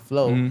just kind of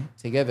flow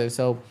together.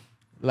 So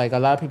like a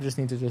lot of people just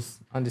need to just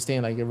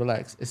understand, like, you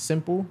relax. It's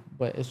simple,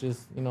 but it's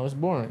just, you know, it's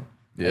boring.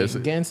 Yeah,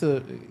 like,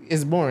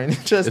 it's boring.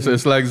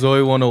 It's like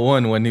Zoe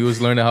 101 when he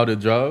was learning how to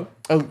draw.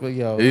 Oh,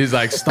 yo. He's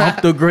like,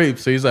 stop the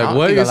grapes. So he's like,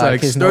 what? He's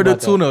like, stir the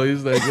tuna.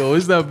 He's like, yo,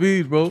 what's that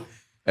bead, bro?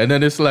 And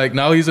then it's like,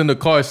 now he's in the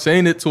car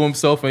saying it to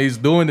himself and he's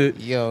doing it.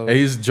 Yo. And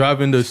he's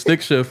driving the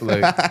stick shift.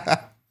 Like,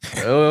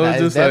 just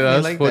like,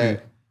 that's funny.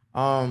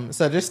 That.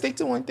 So just stick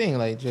to one thing.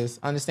 Like,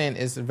 just understand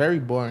it's very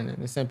boring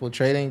and it's simple.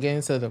 Trading,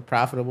 getting to the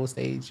profitable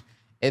stage,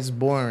 it's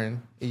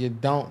boring. You're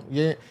not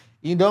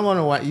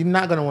gonna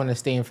want to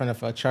stay in front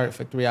of a chart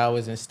for 3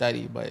 hours and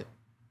study. But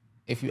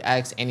if you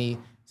ask any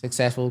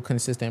successful,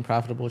 consistent,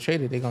 profitable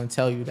trader, they're gonna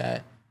tell you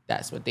that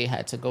that's what they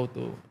had to go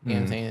through. You know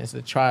what I'm saying? It's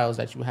the trials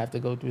that you have to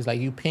go through. It's like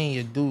you paying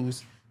your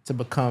dues to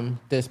become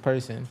this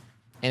person,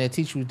 and it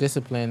teaches you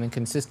discipline and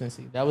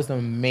consistency. That was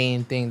the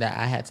main thing that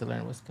I had to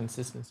learn, was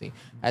consistency.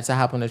 I had to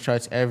hop on the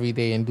charts every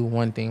day and do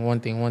one thing.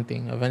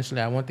 Eventually,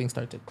 that one thing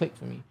started to click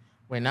for me.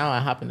 Where now I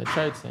hop in the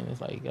charts and it's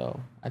like, yo,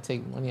 I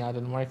take money out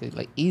of the market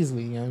like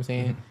easily, you know what I'm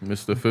saying?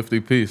 Mr. 50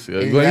 piece. Yeah.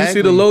 Exactly. When you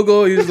see the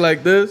logo, he's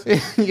like this.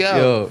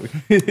 Yo.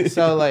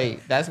 So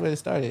like that's where it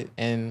started.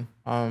 And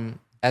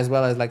as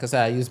well as, like I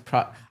said, I use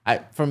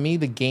for me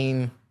to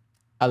gain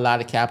a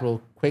lot of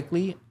capital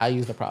quickly, I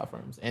use the prop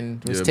firms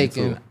and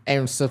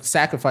was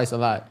sacrifice a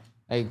lot.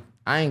 Like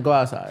I ain't go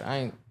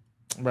outside.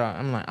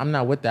 I'm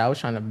not with that. I was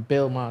trying to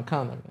build my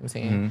account, you know what I'm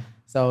saying?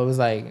 So it was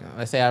like,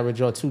 let's say I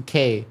withdraw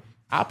 2K.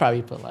 I'll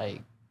probably put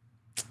like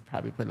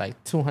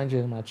 200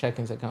 in my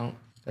checkings account.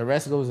 The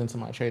rest goes into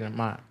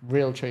my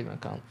real trading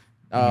account,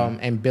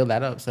 and build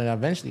that up. So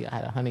eventually I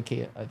had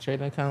 100K a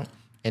trading account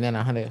and then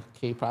a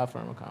 100K prop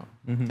firm account.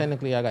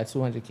 Technically I got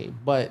 200K,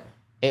 but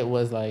it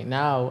was like,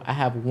 now I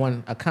have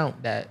one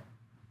account that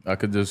I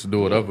could just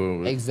do whatever.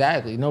 With.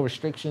 Exactly. No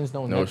restrictions,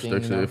 no nothing.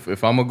 Restrictions. You know?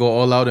 If I'm going to go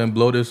all out and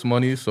blow this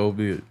money, so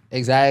be it.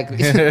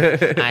 Exactly.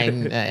 I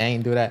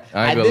ain't do that.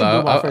 I ain't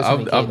gonna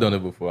lie. I've done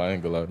it before. I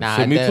ain't gonna lie. Nah,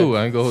 shit, me too.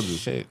 I ain't gonna hold you.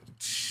 Shit.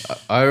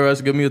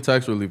 IRS, give me a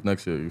tax relief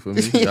next year. You feel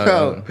me?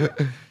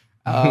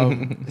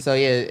 So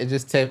yeah,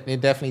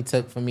 it definitely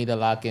took for me to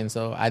lock in.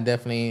 So I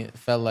definitely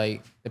felt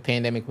like the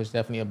pandemic was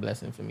definitely a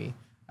blessing for me.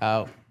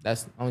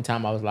 That's the only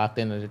time I was locked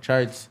into the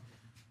charts.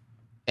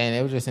 And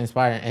it was just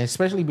inspiring, and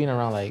especially being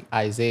around like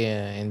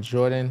Isaiah and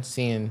Jordan,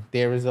 seeing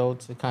their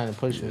results, it kind of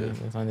pushed me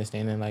into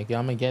understanding like, yo,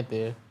 I'm gonna get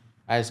there.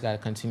 I just gotta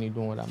continue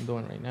doing what I'm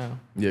doing right now.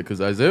 Yeah,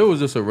 because Isaiah was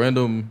just a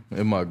random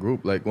in my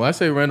group. Like when I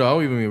say random, I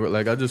don't even mean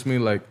like, I just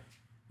mean like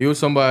he was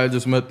somebody I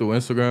just met through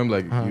Instagram.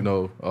 Like you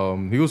know,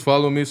 he was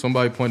following me.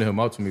 Somebody pointed him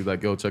out to me,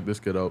 like, yo, check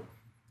this kid out.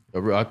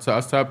 I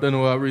tapped in,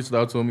 I reached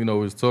out to him. You know,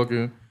 we was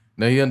talking.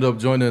 Then he ended up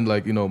joining,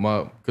 like, you know,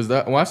 because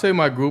when I say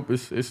my group,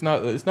 it's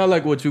not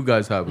like what you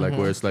guys have, like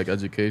where it's like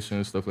education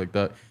and stuff like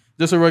that.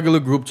 Just a regular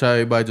group chat,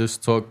 everybody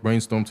just talk,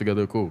 brainstorm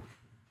together, cool.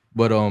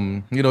 But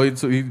you know,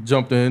 he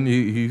jumped in,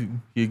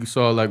 he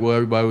saw like what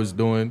everybody was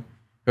doing,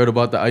 heard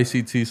about the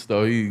ICT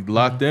stuff, he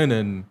locked in,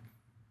 and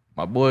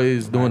my boy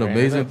is doing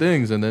amazing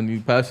things. And then you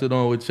pass it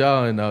on with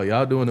y'all, and now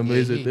y'all doing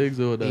amazing things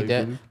over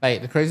there.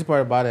 Like the crazy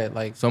part about it,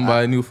 like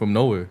somebody knew from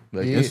nowhere,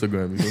 like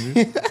Instagram. You know what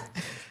I mean?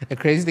 The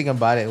crazy thing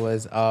about it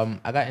was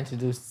I got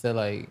introduced to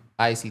like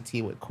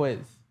ICT with Quiz.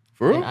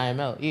 For real? And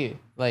IML, yeah.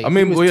 Like, I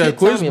mean,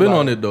 Quiz been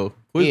on it though.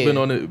 Quiz been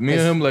on it. Me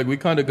and him, like, we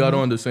kind of got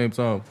on the same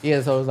time.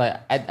 Yeah, so it was like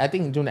I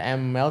think during the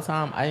IML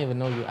time, I didn't even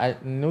know you. I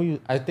knew you.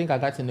 I think I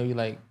got to know you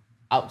like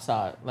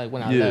outside, like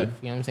when I Yeah. left.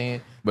 You know what I'm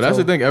saying? But that's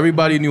the thing.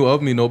 Everybody knew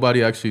of me.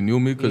 Nobody actually knew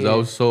me because I Yeah.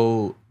 was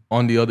so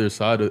on the other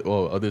side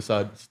other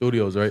side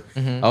studios, right?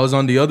 Mm-hmm. I was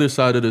on the other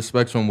side of the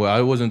spectrum where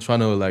I wasn't trying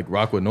to like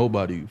rock with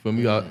nobody. For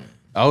me,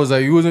 I was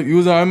like, you was an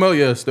IML?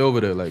 Yeah, stay over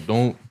there. Like,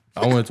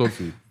 I want to talk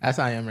to you. That's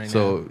how I am right now.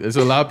 So it's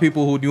a lot of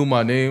people who knew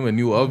my name and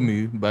knew of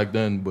me back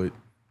then, but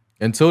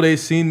until they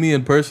seen me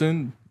in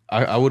person,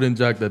 I wouldn't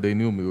jack that they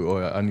knew me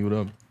or I knew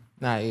them.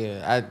 Nah,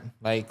 yeah, I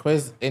like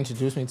Chris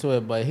introduced me to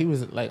it, but he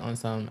was like on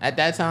some. At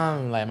that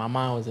time, like my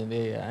mind wasn't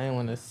there. I didn't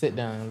want to sit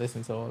down and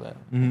listen to all that.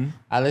 Mm-hmm.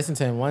 I listened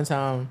to him one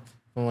time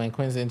when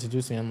Quincy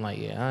introduced me. I'm like,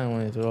 yeah, I don't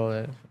want to do all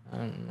that.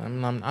 I'm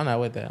not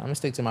with that. I'm gonna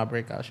stick to my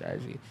breakout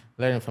strategy,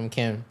 learning from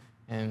Kim,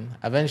 and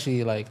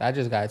eventually, like, I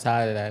just got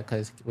tired of that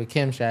because with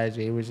Kim's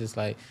strategy, it was just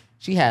like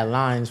she had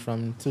lines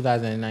from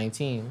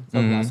 2019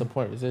 talking about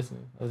support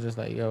resistance. I was just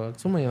like, yo,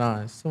 too many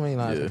lines.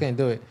 Yeah. I can't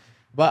do it.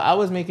 But I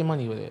was making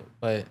money with it,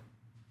 but.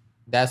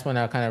 That's when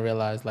I kind of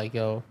realized, like,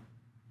 yo,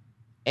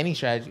 any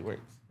strategy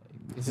works.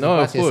 Like, it's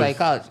about your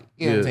psychology.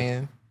 You know what I'm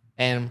saying?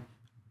 And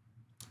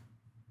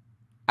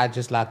I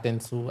just locked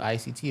into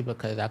ICT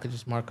because I could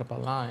just mark up a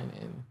line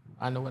and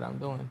I know what I'm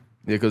doing.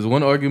 Yeah, because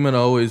one argument I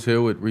always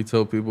hear with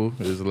retail people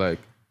is like,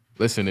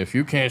 listen, if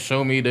you can't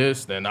show me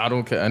this, then I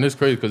don't care. And it's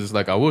crazy because it's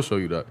like, I will show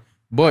you that.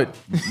 But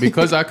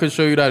because I could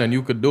show you that and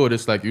you could do it,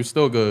 it's like you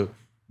still got to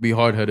be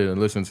hard-headed and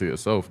listen to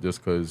yourself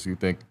just because you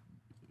think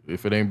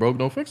if it ain't broke,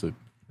 don't fix it.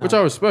 Which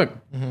I respect,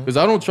 because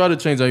I don't try to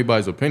change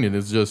anybody's opinion.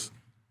 It's just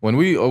when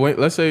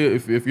let's say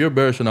if you're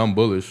bearish and I'm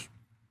bullish,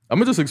 I'm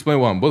gonna just explain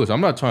why I'm bullish. I'm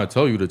not trying to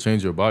tell you to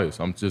change your bias.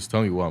 I'm just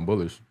telling you why I'm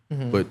bullish.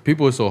 But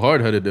people are so hard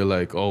headed. They're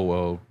like, oh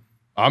well,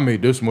 I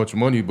made this much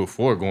money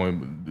before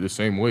going the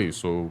same way.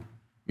 So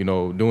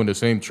doing the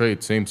same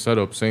trade, same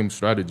setup, same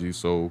strategy.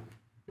 So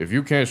if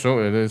you can't show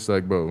it, it's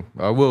like, bro,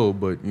 I will.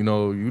 But you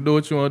do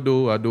what you want to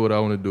do. I do what I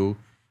want to do.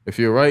 If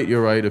you're right,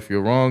 you're right. If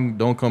you're wrong,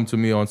 don't come to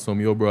me on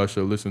some, yo, bro, I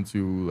should listen to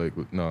you.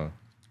 Like, nah.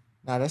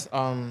 Nah, that's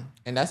and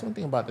that's one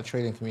thing about the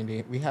trading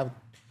community. We have,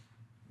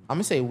 I'm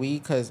gonna say we,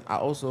 because I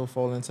also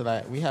fall into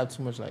that. We have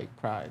too much like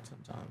pride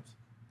sometimes,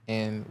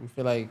 and we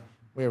feel like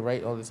we're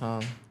right all the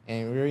time.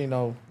 And we already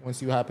know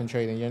once you hop in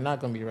trading, you're not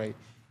gonna be right.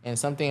 And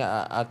something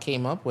I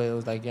came up with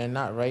was like, you're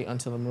not right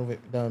until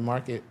the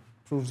market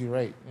proves you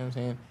right. You know what I'm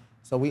saying?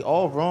 So we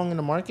all wrong in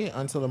the market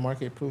until the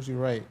market proves you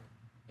right.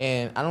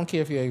 And I don't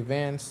care if you're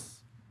advanced.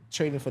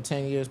 Trading for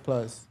 10 years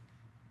plus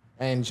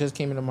and just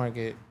came in the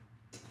market.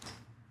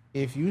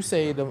 If you've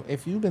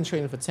been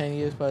trading for 10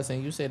 years plus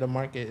and you say the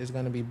market is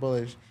going to be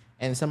bullish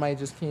and somebody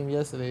just came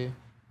yesterday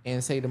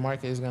and say the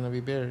market is going to be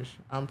bearish,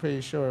 I'm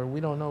pretty sure we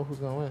don't know who's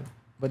going to win.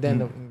 But then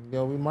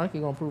the market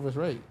going to prove us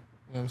right. You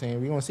know what I'm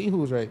saying? We're going to see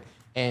who's right.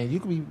 And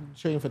you could be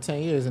trading for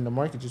 10 years and the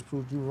market just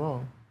proved you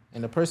wrong.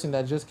 And the person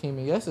that just came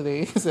in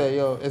yesterday said,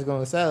 yo, it's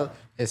going to sell.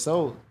 It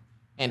sold.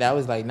 And that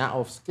was like not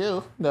off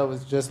skill. That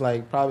was just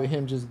like probably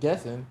him just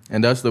guessing.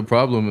 And that's the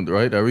problem,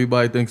 right?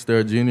 Everybody thinks they're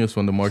a genius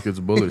when the market's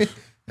bullish.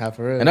 Not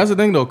for real. And that's the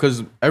thing though,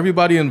 because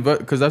everybody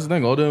because that's the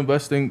thing. All the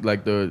investing,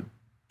 like the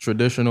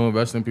traditional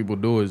investing people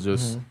do is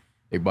just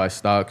they buy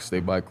stocks, they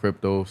buy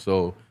crypto.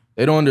 So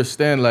they don't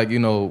understand, like,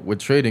 with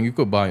trading, you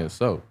could buy and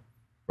sell,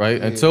 right?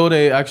 Yeah. Until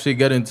they actually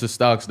get into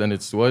stocks, then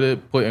it's what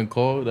it put and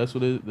call. That's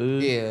what it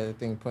is. Yeah, I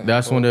think put.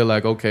 That's when they're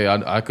like, okay,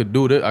 I could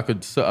do that. I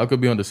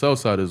could be on the sell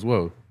side as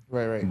well.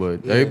 Right.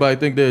 But everybody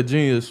think they're a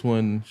genius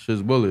when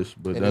shit's bullish.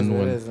 But then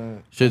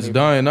when shit's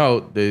dying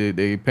out,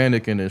 they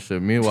panicking and shit.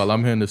 Meanwhile,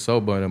 I'm hitting the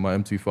sell button in my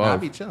MT5. I'll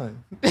be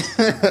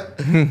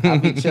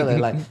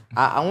chilling. Like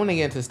I want to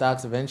get into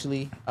stocks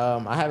eventually.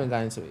 I haven't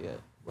gotten into it yet.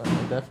 But I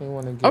definitely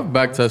want to get I've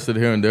back tested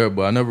here and there,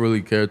 but I never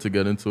really cared to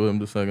get into it. I'm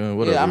just like,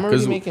 whatever. Yeah, I'm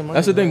already making money.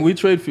 That's the thing. We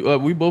trade.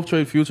 We both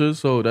trade futures,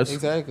 so that's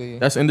exactly.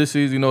 That's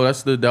indices.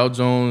 That's the Dow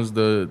Jones,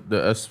 the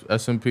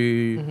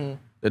S&P.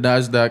 The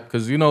NASDAQ,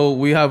 because,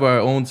 we have our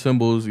own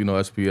symbols,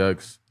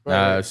 SPX,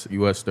 NAS,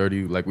 US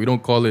 30. Like, we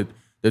don't call it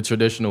the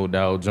traditional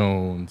Dow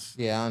Jones.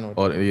 Yeah, I know.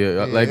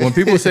 Like, when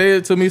people say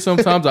it to me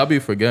sometimes, I'll be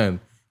forgetting.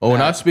 Or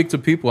when I speak to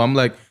people, I'm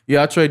like,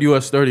 yeah, I trade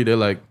US 30. They're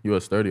like,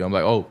 US 30. I'm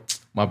like, oh,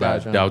 my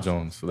bad, Dow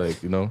Jones.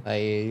 Like, Like,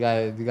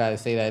 yeah, you gotta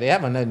say that. They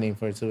have another name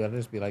for it, too. I'll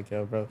just be like,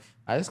 yo, bro,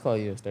 I just call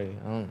you US 30.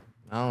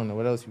 I don't know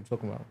what else you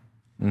talking about.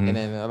 And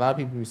then a lot of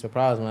people be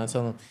surprised when I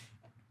tell them.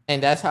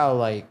 And that's how,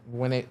 like,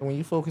 when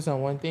you focus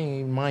on one thing,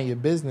 you mind your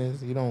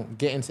business, you don't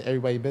get into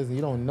everybody's business.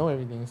 You don't know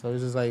everything. So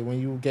it's just like when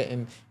you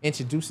getting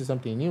introduced to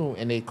something new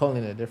and they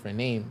calling it a different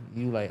name,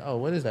 you like, oh,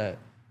 what is that?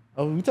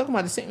 Oh, we talking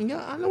about the same?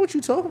 Yeah, I know what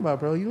you talking about,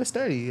 bro. US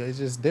 30. It's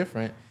just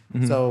different.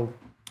 So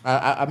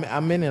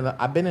I've been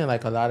in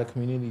like a lot of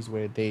communities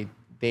where they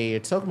are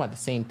talking about the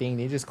same thing.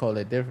 They just call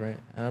it different.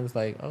 And I was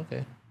like,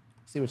 okay,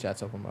 see what y'all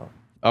talking about.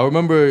 I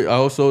remember I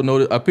also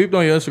noticed, I peeped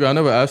on your Instagram. I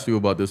never asked you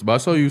about this, but I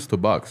saw you used to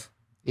box.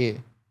 Yeah.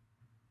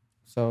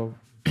 So,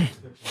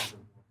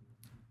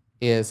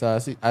 yeah, so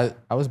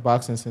I was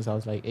boxing since I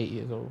was like 8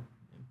 years old.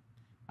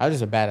 I was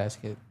just a badass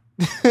kid.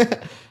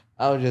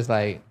 I was just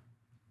like,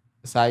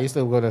 so I used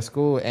to go to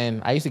school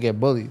and I used to get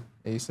bullied.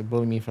 They used to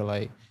bully me for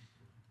like,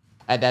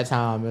 at that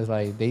time, it was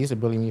like they used to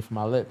bully me for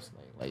my lips.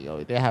 Like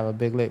yo, they have a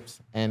big lips,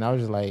 and I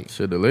was just like,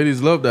 shit. The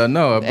ladies love that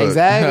now. I bet.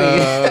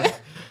 Exactly.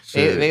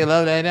 Shit. they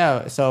love that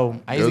now. So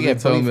I used to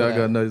get bullied for I that.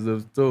 got nice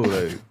lips too.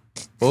 Like,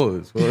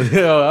 pause. Yo,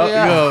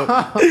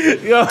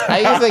 yo. I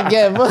used to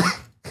get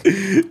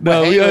bullied.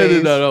 No, we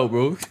edited that out,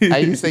 bro. I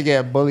used to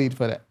get bullied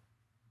for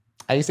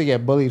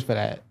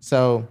that.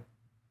 So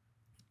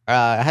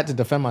I had to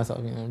defend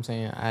myself. You know what I'm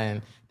saying?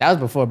 And that was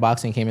before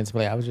boxing came into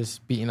play. I was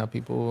just beating up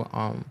people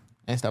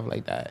and stuff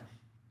like that.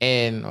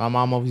 And my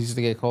mom always used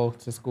to get called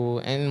to school.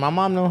 And my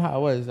mom knew how I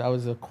was. I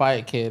was a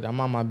quiet kid. I'm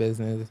on my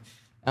business.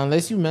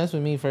 Unless you mess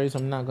with me first,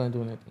 I'm not going to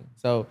do anything.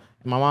 So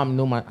my mom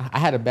knew I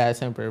had a bad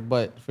temper.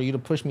 But for you to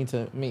push me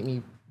to make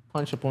me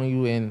punch up on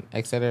you and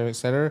et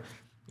cetera,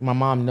 my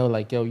mom know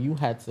like, yo, you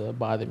had to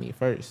bother me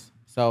first.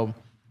 So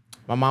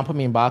my mom put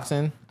me in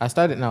boxing.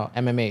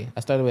 MMA. I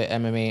started with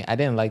MMA. I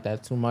didn't like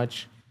that too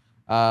much.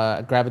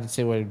 I gravitated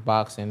toward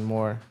boxing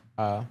more.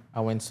 I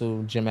went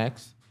to Gym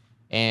X.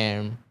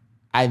 And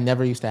I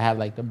never used to have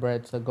like the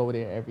bread to go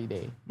there every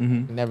day.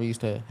 Mm-hmm. Never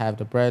used to have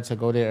the bread to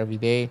go there every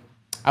day.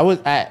 I was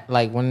at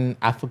like when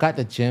I forgot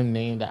the gym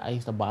name that I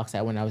used to box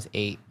at when I was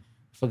 8.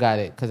 Forgot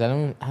it because I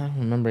don't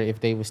remember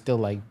if they were still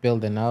like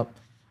building up.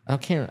 I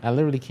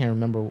literally can't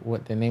remember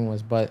what the name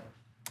was, but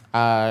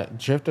I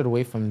drifted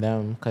away from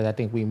them because I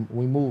think we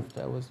moved.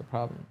 That was the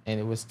problem, and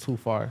it was too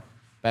far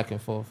back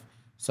and forth.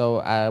 So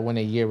I went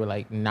a year with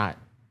like not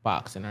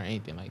boxing or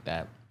anything like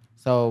that.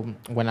 So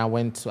when I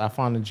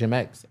found the Gym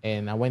X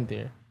and I went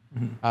there,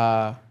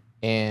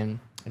 and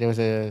there was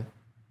the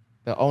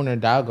owner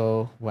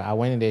Dago. When I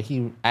went in there,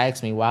 he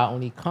asked me why I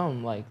only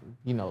come I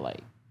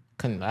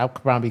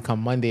could probably come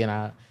Monday and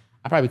I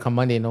probably come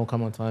Monday and don't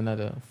come until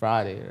another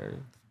Friday, or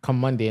come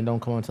Monday and don't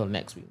come until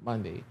next week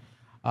Monday.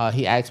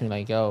 He asked me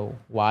like, yo,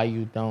 why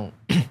you don't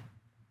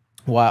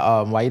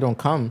why you don't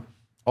come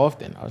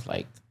often? I was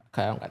like,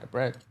 okay, I don't got the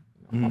bread.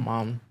 My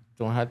mom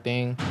doing her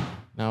thing,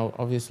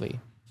 obviously.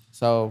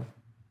 So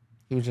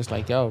he was just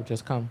like, yo,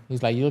 just come.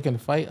 He's like, you looking to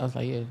fight? I was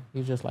like, yeah. He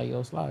was just like,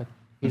 yo, slide.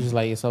 He was just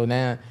like, so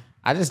now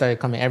I just started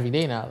coming every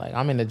day now. Like,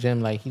 I'm in the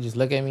gym. Like, he just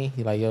look at me.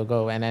 He like, yo,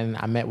 go. And then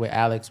I met with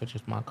Alex, which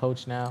is my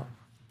coach now.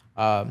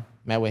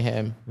 Met with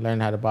him,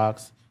 learned how to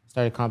box,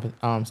 started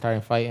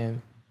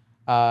fighting.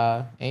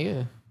 And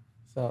yeah,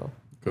 so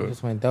it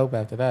just went dope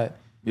after that.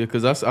 Yeah,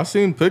 because I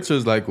seen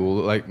pictures like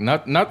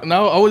not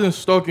now. I wasn't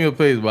stalking your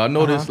page, but I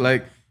noticed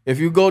like if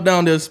you go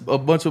down, there's a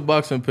bunch of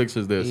boxing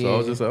pictures there. So I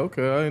was just like,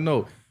 okay, I didn't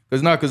know.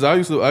 Because I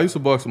used to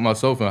box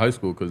myself in high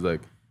school because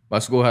like my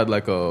school had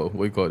like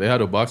they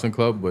had a boxing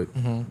club, but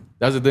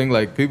that's the thing,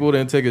 like people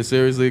didn't take it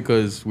seriously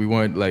because we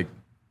weren't like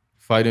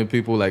fighting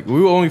people. Like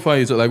we were only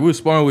fighting each other, like we were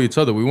sparring with each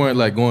other. We weren't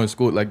like going to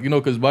school, like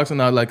because boxing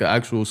not like an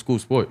actual school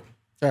sport.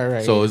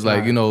 Right. So it's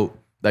like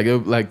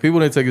like people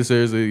didn't take it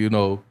seriously,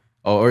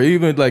 or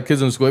even like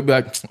kids in school they'd be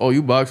like, oh,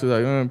 you boxing?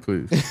 Like,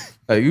 please.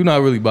 Like, you're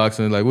not really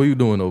boxing. Like, what are you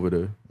doing over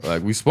there?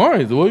 Like, we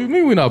sparring. What do you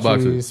mean we not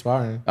boxing?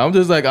 Sparring. I'm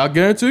just like, I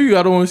guarantee you,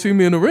 I don't want to see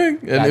me in the ring.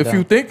 And if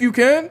you think you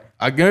can,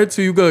 I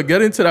guarantee you gonna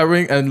get into that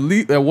ring and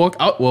leave and walk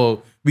out.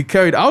 Well, be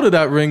carried out of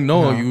that ring.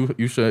 No,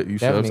 you should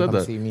have said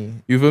that. See me.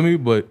 You feel me?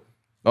 But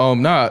I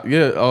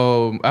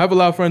have a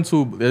lot of friends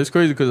who. It's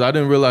crazy because I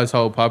didn't realize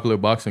how popular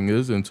boxing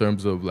is in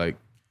terms of like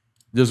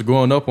just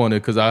growing up on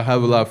it. Because I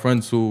have a lot of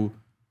friends who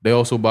they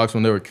also boxed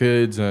when they were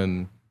kids,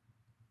 and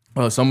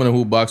some of them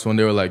who boxed when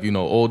they were like,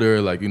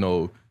 older, like,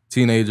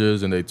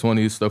 teenagers in their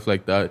 20s, stuff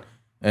like that.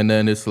 And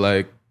then it's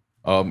like,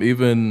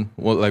 even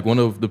like one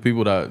of the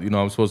people that,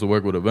 I'm supposed to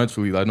work with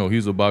eventually, I know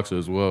he's a boxer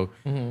as well.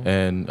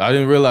 And I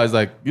didn't realize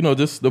like,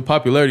 just the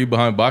popularity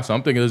behind boxing.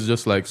 I'm thinking it's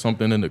just like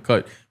something in the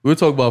cut. We were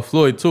talking about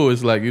Floyd too.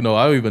 It's like, I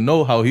don't even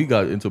know how he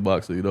got into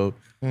boxing, So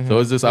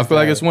it's just, I feel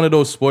like it's one of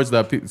those sports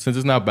that since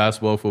it's not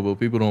basketball, football,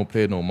 people don't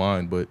pay no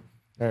mind, but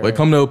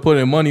come to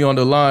putting money on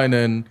the line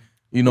and,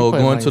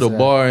 going to the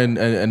bar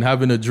and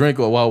having a drink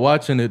while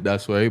watching it,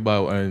 that's where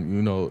everybody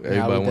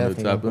everybody want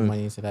to tap in.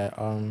 Money into that.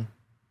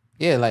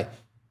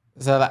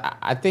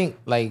 I think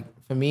like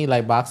for me,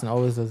 like boxing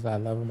always was that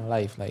love of my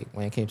life. Like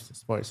when it came to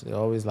sports, it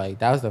always like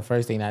that was the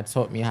first thing that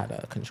taught me how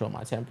to control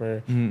my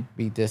temper,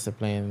 be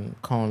disciplined,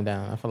 calm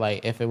down. I feel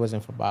like if it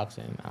wasn't for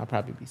boxing, I'd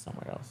probably be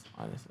somewhere else,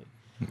 honestly.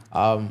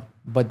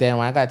 But then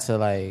when I got to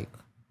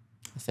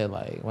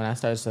when I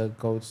started to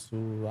go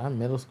to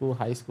middle school,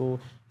 high school,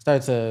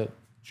 started to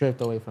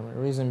drift away from it. The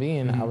reason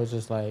being, I was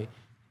just like,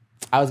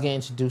 I was getting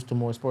introduced to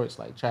more sports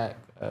like track,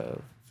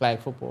 flag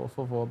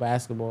football,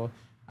 basketball.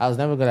 I was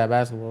never good at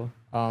basketball.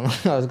 I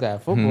was good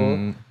at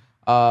football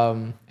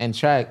and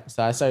track,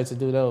 so I started to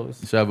do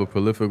those. You should have a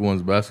prolific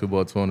one's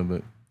basketball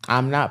tournament.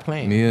 I'm not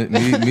playing.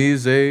 Me,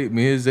 Zay,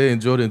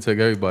 and Jordan take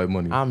everybody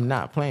money. I'm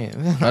not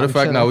playing. Matter of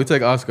fact, now we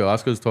take Oscar.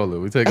 Oscar's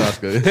taller. We take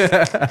Oscar.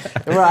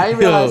 Bro, I didn't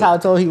realize how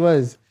tall he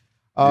was.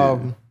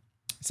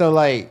 So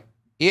like,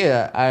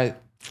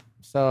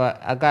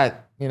 I got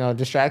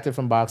distracted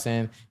from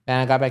boxing. Then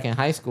I got back in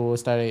high school,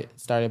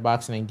 started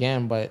boxing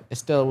again, but it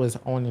still was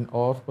on and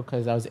off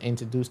because I was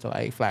introduced to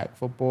like flag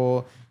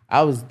football.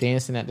 I was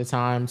dancing at the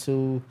time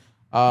too.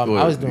 You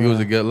was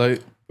a get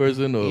light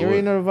person or You already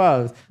what? know the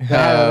vibes.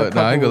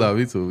 Nah, I ain't gonna lie.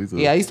 Me too.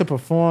 Yeah, I used to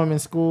perform in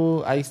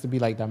school. I used to be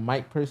like the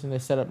mic person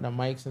that set up the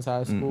mics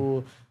inside of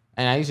school.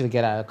 And I used to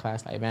get out of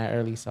class like man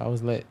early, so I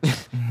was lit.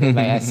 Like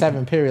at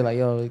 7 period, like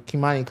yo,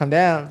 Kimani, come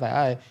down. I was like,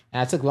 all right.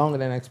 And I took longer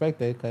than I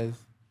expected because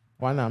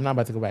why not? I'm not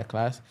about to go back to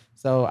class.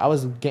 So I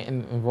was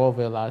getting involved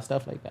with a lot of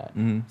stuff like that.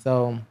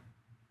 So,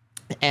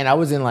 and I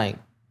was in like,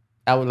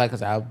 like I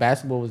said,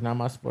 basketball was not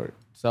my sport.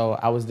 So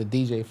I was the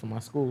DJ for my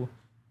school.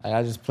 Like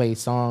I just played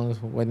songs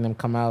when they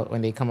come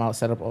out,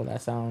 set up all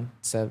that sound,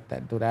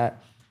 do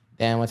that.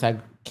 Then once I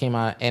came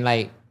out, and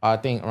like I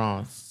think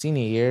around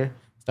senior year,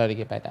 started to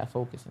get back that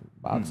focus in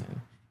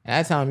boxing. And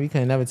at that time, you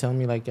could never tell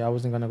me like I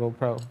wasn't gonna go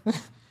pro.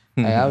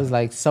 Like I was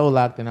like so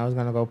locked in, I was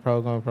gonna go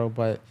pro,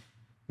 but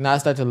now I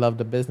start to love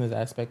the business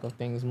aspect of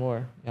things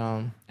more.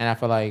 And I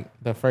feel like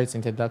the first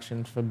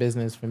introduction for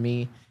business for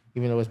me,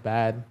 even though it was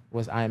bad,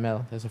 was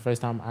IML. That's the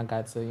first time I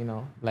got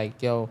to,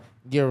 like, yo,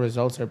 your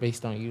results are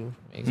based on you.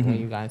 When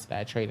you got into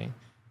that trading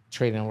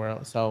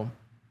world. So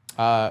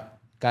got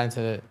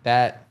into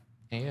that,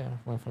 and yeah,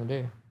 went from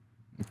there.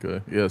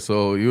 Okay. Yeah,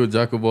 so you're a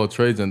jack of all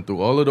trades, and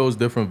through all of those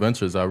different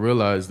ventures, I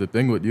realized the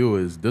thing with you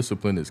is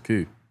discipline is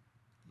key.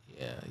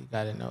 Yeah, you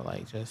got to know,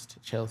 like, just to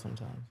chill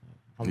sometimes.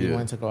 I'll be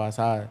wanting to go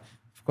outside.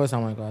 Of course I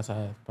want to go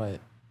outside,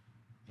 but,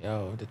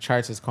 yo, the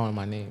charts is calling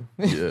my name.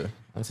 Yeah.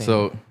 I'm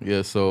saying,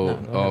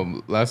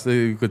 last thing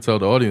you could tell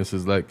the audience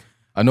is, like,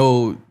 I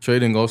know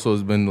trading also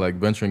has been, like,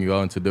 venturing you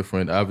out into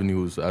different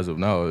avenues as of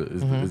now.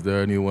 Is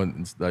there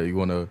anyone that you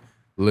want to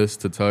list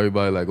to tell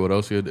everybody, like, what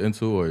else you're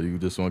into, or you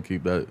just want to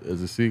keep that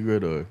as a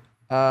secret, or?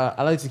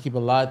 I like to keep a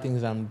lot of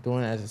things I'm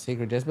doing as a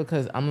secret just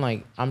because I'm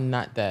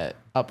not that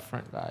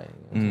upfront guy.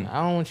 You know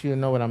I don't want you to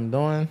know what I'm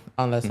doing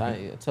unless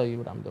I tell you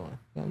what I'm doing.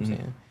 You know what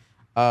I'm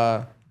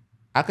saying?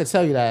 I could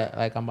tell you that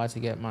like I'm about to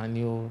get my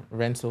new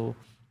rental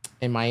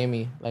in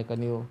Miami, like a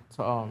new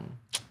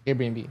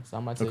Airbnb. So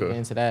I'm about to get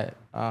into that.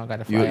 Got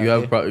to fly. You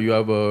have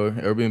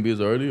Airbnbs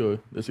already, or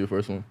this your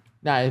first one?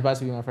 Nah, it's about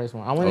to be my first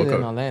one. I wanted it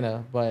in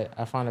Atlanta, but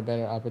I found a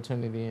better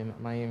opportunity in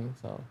Miami,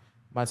 so I'm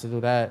about to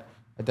do that.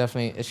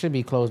 It should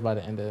be closed by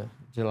the end of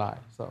July,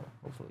 so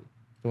hopefully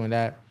doing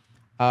that.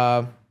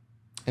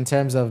 In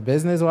terms of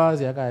business wise,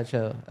 yeah, I gotta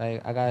chill.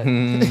 Like I got, you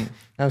know what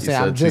I'm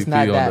saying, I'm just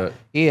not that.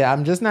 Yeah,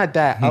 I'm just not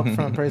that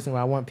upfront person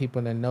where I want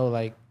people to know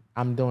like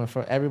I'm doing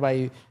for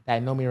everybody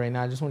that know me right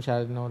now. I just want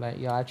y'all to know like,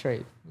 yo, I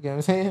trade. You know what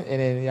I'm saying?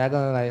 And then y'all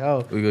gonna like,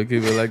 oh, we gonna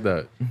keep it like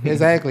that.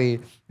 Exactly.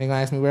 They're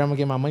gonna ask me where I'm gonna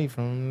get my money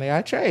from. Like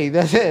I trade.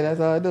 That's it.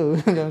 That's all I do.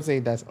 You know what I'm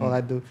saying? That's all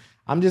I do.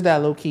 I'm just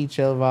that low key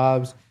chill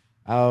vibes.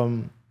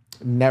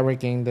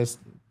 Networking, this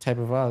type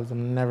of vibes.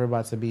 I'm never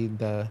about to be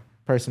the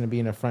person to be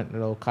in the front, a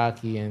little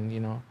cocky, and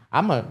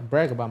I'm gonna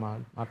brag about my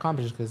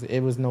accomplishments because it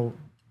was no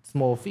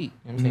small feat.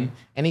 You know what I'm saying?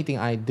 Anything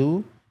I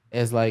do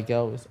is like,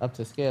 yo, it's up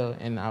to scale,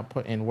 and I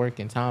put in work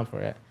and time for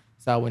it.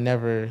 So I would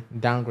never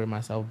downgrade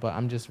myself, but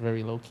I'm just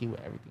very low key with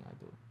everything I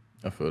do.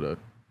 I feel that.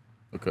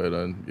 Okay,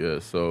 then, yeah.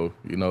 So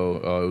it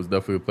was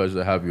definitely a pleasure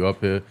to have you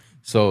up here.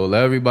 So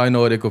let everybody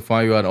know where they could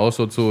find you at.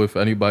 Also, too, if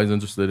anybody's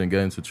interested in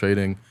getting into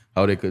trading,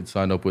 how they could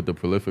sign up with the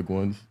Prolific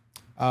ones.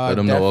 Let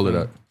them know all of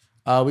that.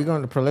 We're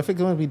going to Prolific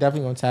ones. We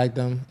definitely going to tag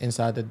them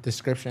inside the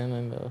description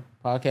and the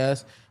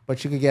podcast.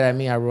 But you can get at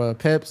me at Royal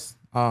Pips.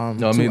 No,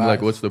 I mean,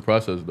 like, what's the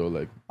process, though?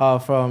 Like,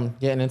 from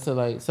getting into,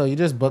 like, so you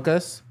just book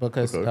us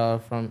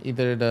from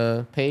either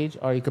the page,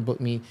 or you could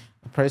book me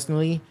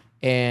personally,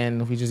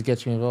 and we just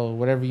get you involved.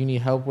 Whatever you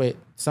need help with,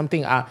 that's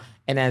something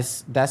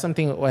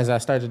as I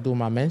started to do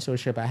my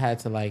mentorship, I had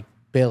to like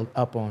build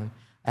up on.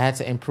 I had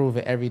to improve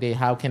it every day.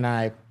 How can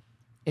I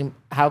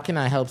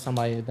help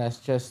somebody that's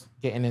just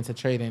getting into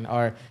trading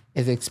or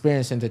is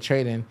experienced into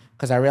trading?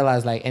 Because I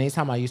realized like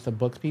anytime I used to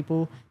book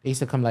people, they used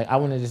to come like, I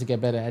want to just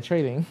get better at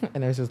trading.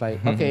 And it was just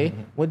like, okay,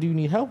 what do you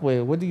need help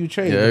with? What do you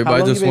trade? Yeah,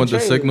 everybody just want the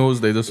signals.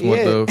 They just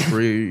want the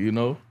free,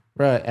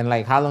 Right, and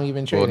like how long you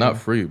been trading? Well,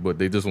 not free, but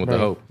they just want the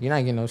help. You're not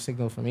getting no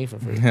signal from me for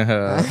free.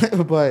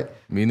 But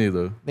me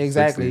neither.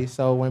 Exactly. 60.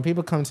 So when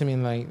people come to me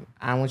and like,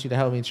 I want you to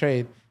help me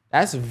trade,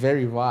 that's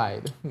very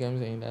wide. You know what I'm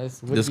saying? That's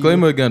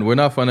disclaimer again. We're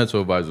not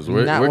financial advisors.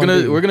 We're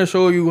gonna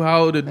show you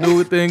how to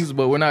do things,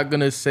 but we're not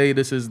gonna say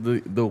this is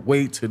the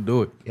way to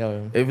do it.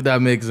 Yo, if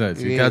that makes sense,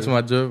 you catch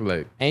my drift.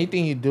 Like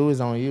anything you do is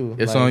on you.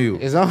 It's on you.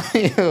 It's on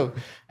you.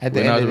 At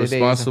the end of the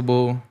day, we're not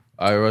responsible.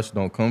 IRS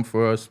don't come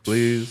for us,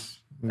 please.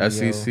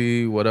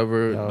 SEC,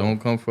 whatever, don't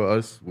come for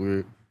us.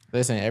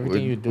 Listen,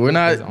 everything you do. We're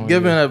not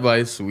giving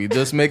advice. We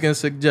just making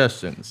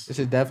suggestions. This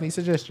is definitely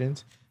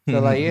suggestions. So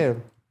like, yeah.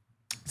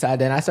 So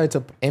then I started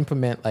to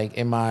implement like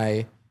in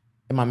my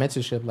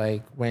mentorship,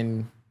 like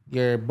when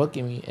you're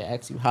booking me, it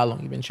asks you how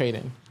long you've been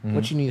trading,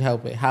 what you need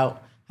help with, how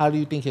do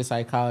you think your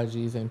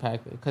psychology is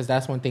impacted? Because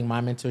that's one thing my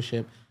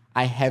mentorship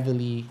I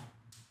heavily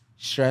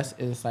stress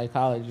is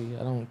psychology.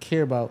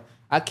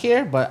 I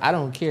care, but I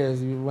don't care.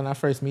 When I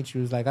first meet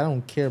you, it's like I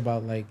don't care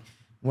about like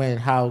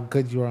how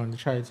good you are on the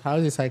charts. How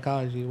is your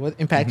psychology? What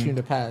impacts you in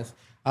the past?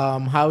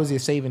 How is your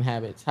saving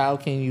habits?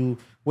 What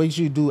did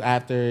you do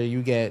after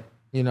you get,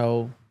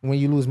 when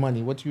you lose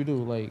money? What do you do?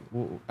 Like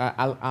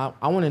I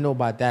want to know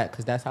about that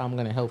because that's how I'm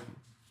gonna help you.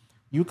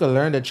 you could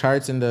learn the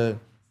charts and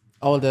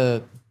all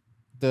the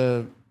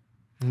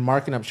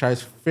marking up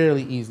charts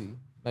fairly easy.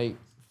 Like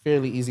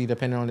fairly easy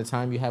depending on the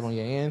time you have on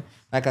your end.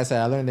 Like I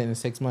said, I learned it in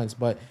 6 months,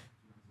 but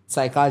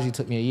psychology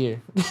took me a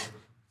year. You know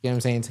what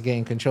I'm saying? To get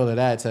in control of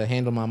that, to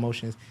handle my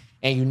emotions.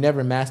 And you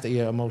never master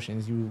your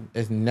emotions.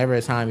 There's never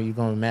a time you're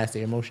going to master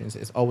your emotions.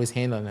 It's always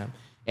handling them.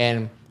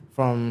 And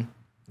from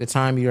the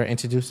time you're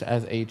introduced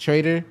as a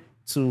trader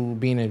to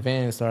being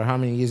advanced, or how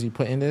many years you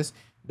put in this,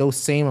 those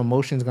same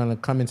emotions are going to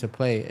come into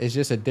play. It's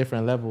just a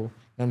different level. You know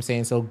what I'm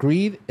saying? So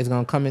greed is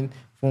going to come in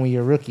from when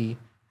you're a rookie.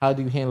 How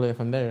do you handle it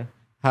from there?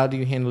 How do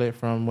you handle it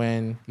from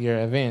when you're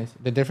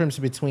advanced? The difference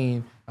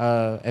between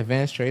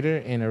advanced trader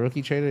and a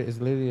rookie trader is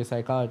literally a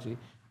psychology.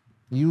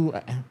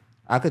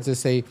 I could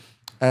just say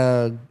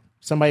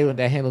somebody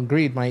that handle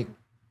greed might,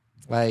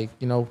 like,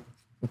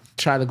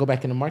 try to go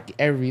back in the market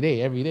every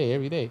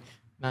day,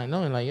 not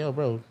knowing, like, yo,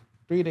 bro,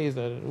 3 days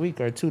of the week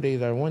or 2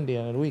 days or 1 day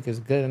out of the week is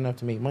good enough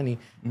to make money.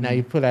 Mm-hmm. Now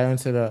you put that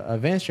into the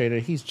advanced trader,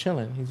 he's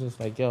chilling. He's just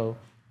like, yo,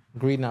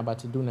 greed not about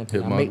to do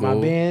nothing. I make my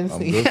bands.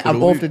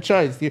 I'm off the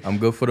charts. I'm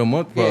good for the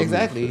month. Yeah,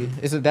 exactly.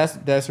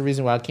 That's the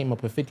reason why I came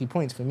up with 50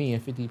 points for me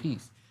and 50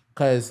 piece.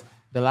 Because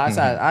the lot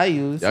size I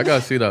use. Yeah, I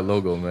gotta see that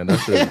logo, man. That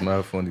shit is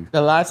mad funny.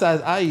 The lot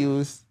size I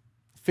use,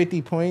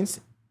 50 points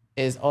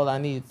is all I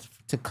need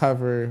to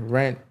cover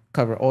rent,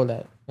 cover all that.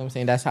 You know what I'm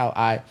saying? That's how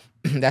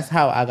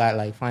I got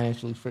like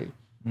financially free.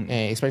 Mm.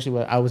 And especially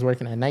when I was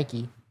working at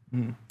Nike.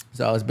 Mm.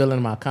 So I was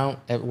building my account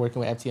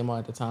working with FTMO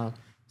at the time.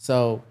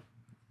 So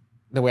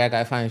the way I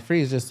got financially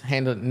free is just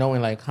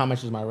knowing like how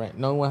much is my rent,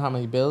 knowing how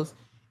many bills,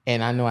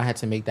 and I know I had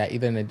to make that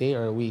either in a day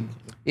or a week.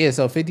 Yeah,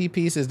 so 50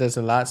 pieces, there's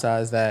a lot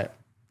size that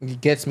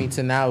gets me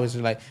to now is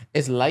like,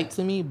 it's light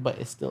to me, but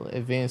it still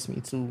advanced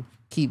me to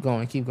keep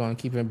going.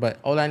 But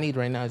all I need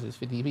right now is just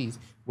 50 pieces.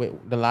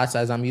 With the lot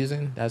size I'm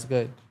using, that's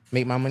good.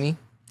 Make my money,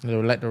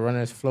 let the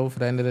runners flow for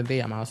the end of the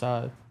day. I'm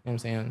outside. You know what I'm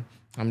saying?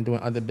 I'm doing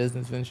other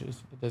business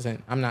ventures.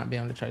 I'm not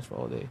being on the charts for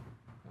all day. You know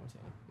what I'm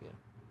saying?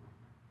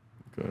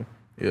 Yeah. Okay.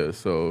 Yeah,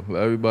 so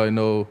let everybody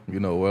know,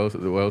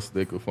 where else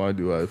they could find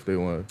you at if they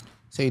want.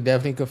 So you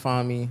definitely could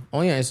find me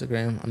only on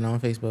Instagram. I'm not on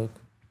Facebook.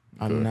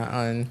 I'm not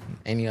on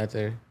any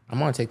other.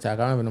 I'm on TikTok.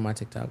 I don't even know my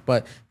TikTok.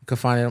 But you can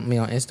find me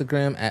on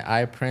Instagram at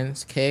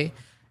iPrinceK.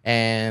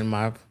 And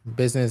my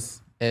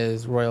business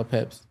is Royal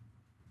Pips.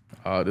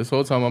 This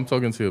whole time I'm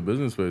talking to your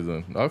business page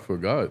then. I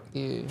forgot.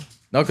 Yeah.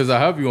 No, because I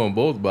have you on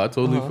both, but I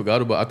totally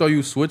forgot about it. I thought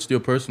you switched your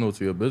personal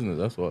to your business.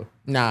 That's why.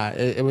 Nah,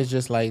 it was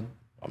just like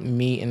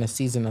me in a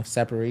season of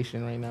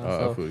separation right now.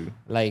 So I feel you.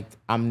 Like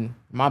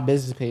my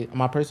business page,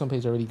 my personal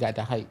page already got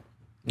the hype.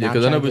 Yeah,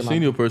 because I never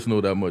seen your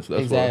personal that much.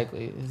 That's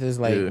exactly. Why. It's just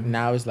like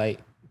now it's like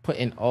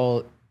putting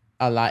a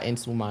lot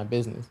into my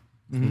business,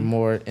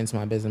 more into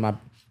my business. My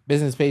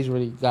business page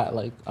really got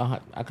like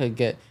I could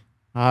get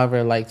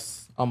however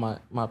likes on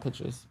my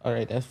pictures. All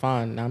right, that's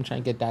fine. Now I'm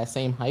trying to get that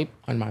same hype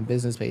on my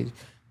business page.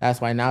 That's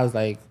why now it's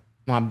like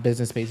my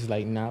business page is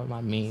like now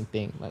my main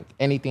thing. Like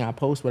anything I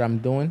post, what I'm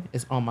doing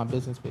is on my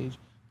business page.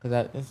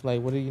 Because it's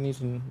like, what do you need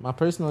to... My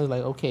personal is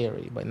like okay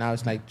already, but now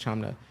it's like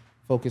trying to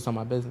focus on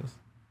my business.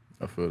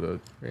 I feel that.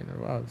 Right in the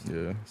vibes.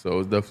 Yeah, so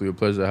it's definitely a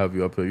pleasure to have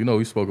you up here.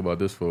 We spoke about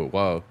this for a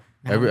while.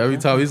 Every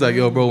time he's like,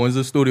 yo, bro, when's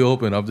the studio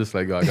open? I'm just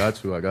like, yo, I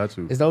got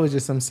you. It's always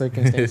just some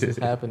circumstances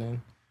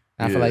happening.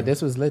 And I feel like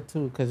this was lit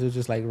too because it was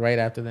just like right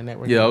after the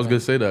network. Yeah, I was going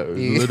to say that.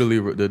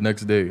 Literally the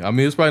next day. I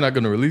mean, it's probably not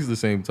going to release the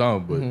same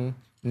time, but,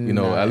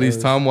 at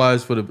least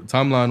timeline-wise for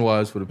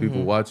the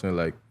people watching,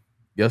 like,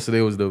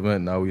 yesterday was the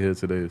event. Now we here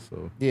today,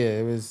 so. Yeah,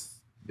 it was.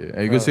 Yeah,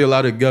 and you can see a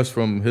lot of guests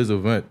from his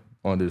event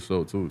on this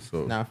show too,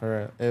 so. Nah,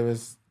 for real.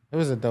 It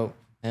was a dope.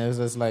 And it was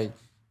just like,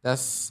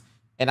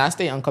 and I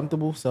stay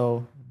uncomfortable,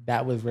 so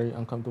that was very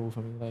uncomfortable for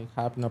me. Like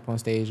hopping up on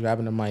stage,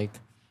 grabbing the mic,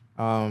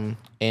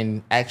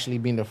 and actually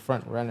being the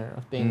front runner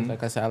of things.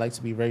 Like I said, I like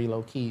to be very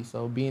low key.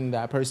 So being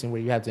that person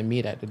where you have to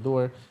meet at the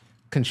door,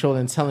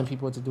 controlling, telling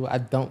people what to do, I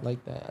don't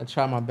like that. I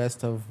try my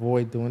best to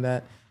avoid doing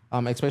that.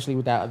 Especially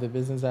with that other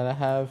business that I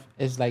have.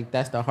 It's like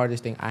that's the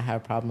hardest thing I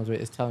have problems with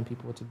is telling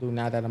people what to do.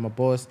 Now that I'm a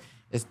boss,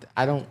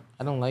 I don't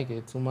like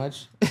it too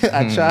much.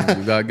 I try.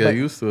 You gotta get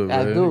used to it, man.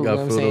 I do. You You know gotta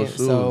what I'm fill saying? those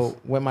shoes. So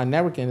with my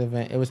networking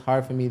event, it was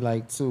hard for me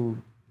like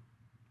to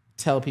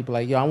tell people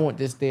like, yo, I want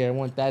this there, I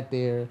want that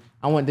there,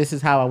 this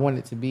is how I want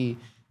it to be.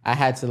 I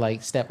had to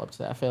like step up to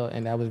that. I felt,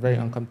 and that was very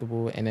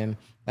uncomfortable. And then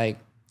like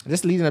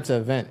just leading up to the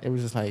event, it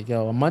was just like,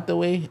 yo, a month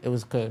away, it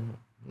was good,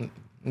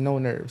 no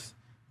nerves.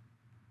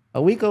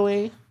 A week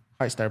away,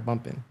 heart start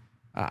bumping.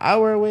 An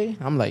hour away,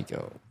 I'm like,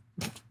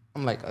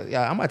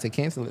 yeah, I'm about to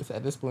cancel this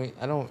at this point.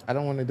 I don't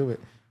want to do it.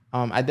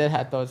 I did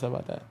have thoughts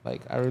about that.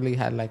 Like I really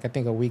had like I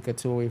think a week or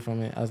two away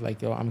from it. I was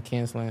like, yo, I'm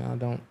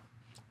canceling.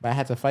 But I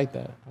had to fight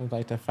that. I was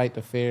like to fight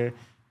the fear.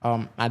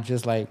 I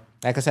just like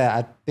I said,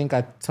 I think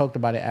I talked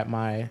about it at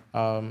my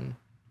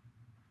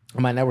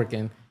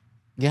networking.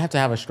 You have to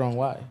have a strong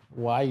why.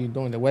 Why are you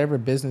doing that? Whatever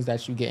business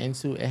that you get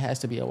into, it has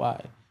to be a why. You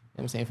know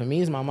what I'm saying? For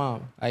me, it's my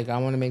mom. Like I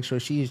want to make sure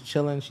she's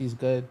chilling, she's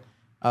good.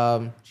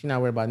 She's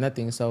not worried about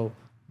nothing. So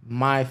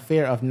my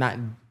fear of not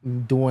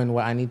doing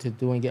what I need to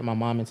do and get my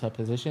mom into a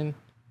position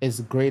is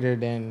greater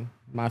than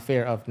my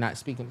fear of not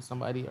speaking to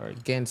somebody or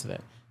getting to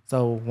that.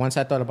 So once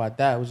I thought about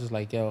that, it was just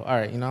like, yo, all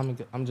right,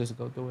 I'm just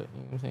go through it. You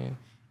know what I'm saying?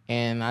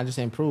 And I just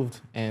improved,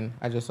 and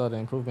I just saw the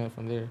improvement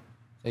from there.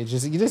 So you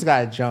just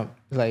gotta jump.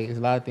 It's like it's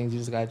a lot of things you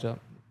just gotta jump.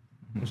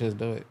 Just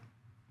do it.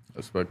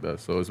 Respect that.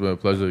 So it's been a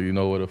pleasure. You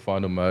know where to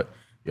find them at.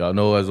 Y'all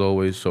know, as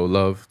always, show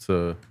love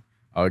to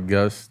our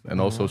guests and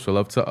also show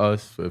love to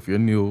us. So if you're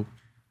new,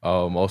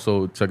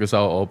 also check us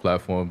out on all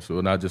platforms. So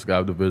we're not just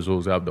got the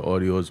visuals, we have the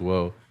audio as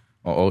well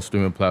on all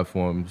streaming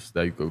platforms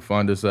that you can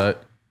find us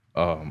at.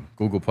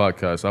 Google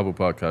Podcasts, Apple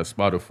Podcasts,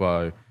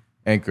 Spotify,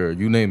 Anchor,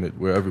 you name it.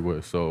 We're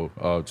everywhere. So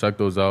check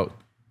those out.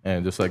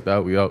 And just like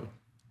that, we out.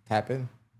 Tap in.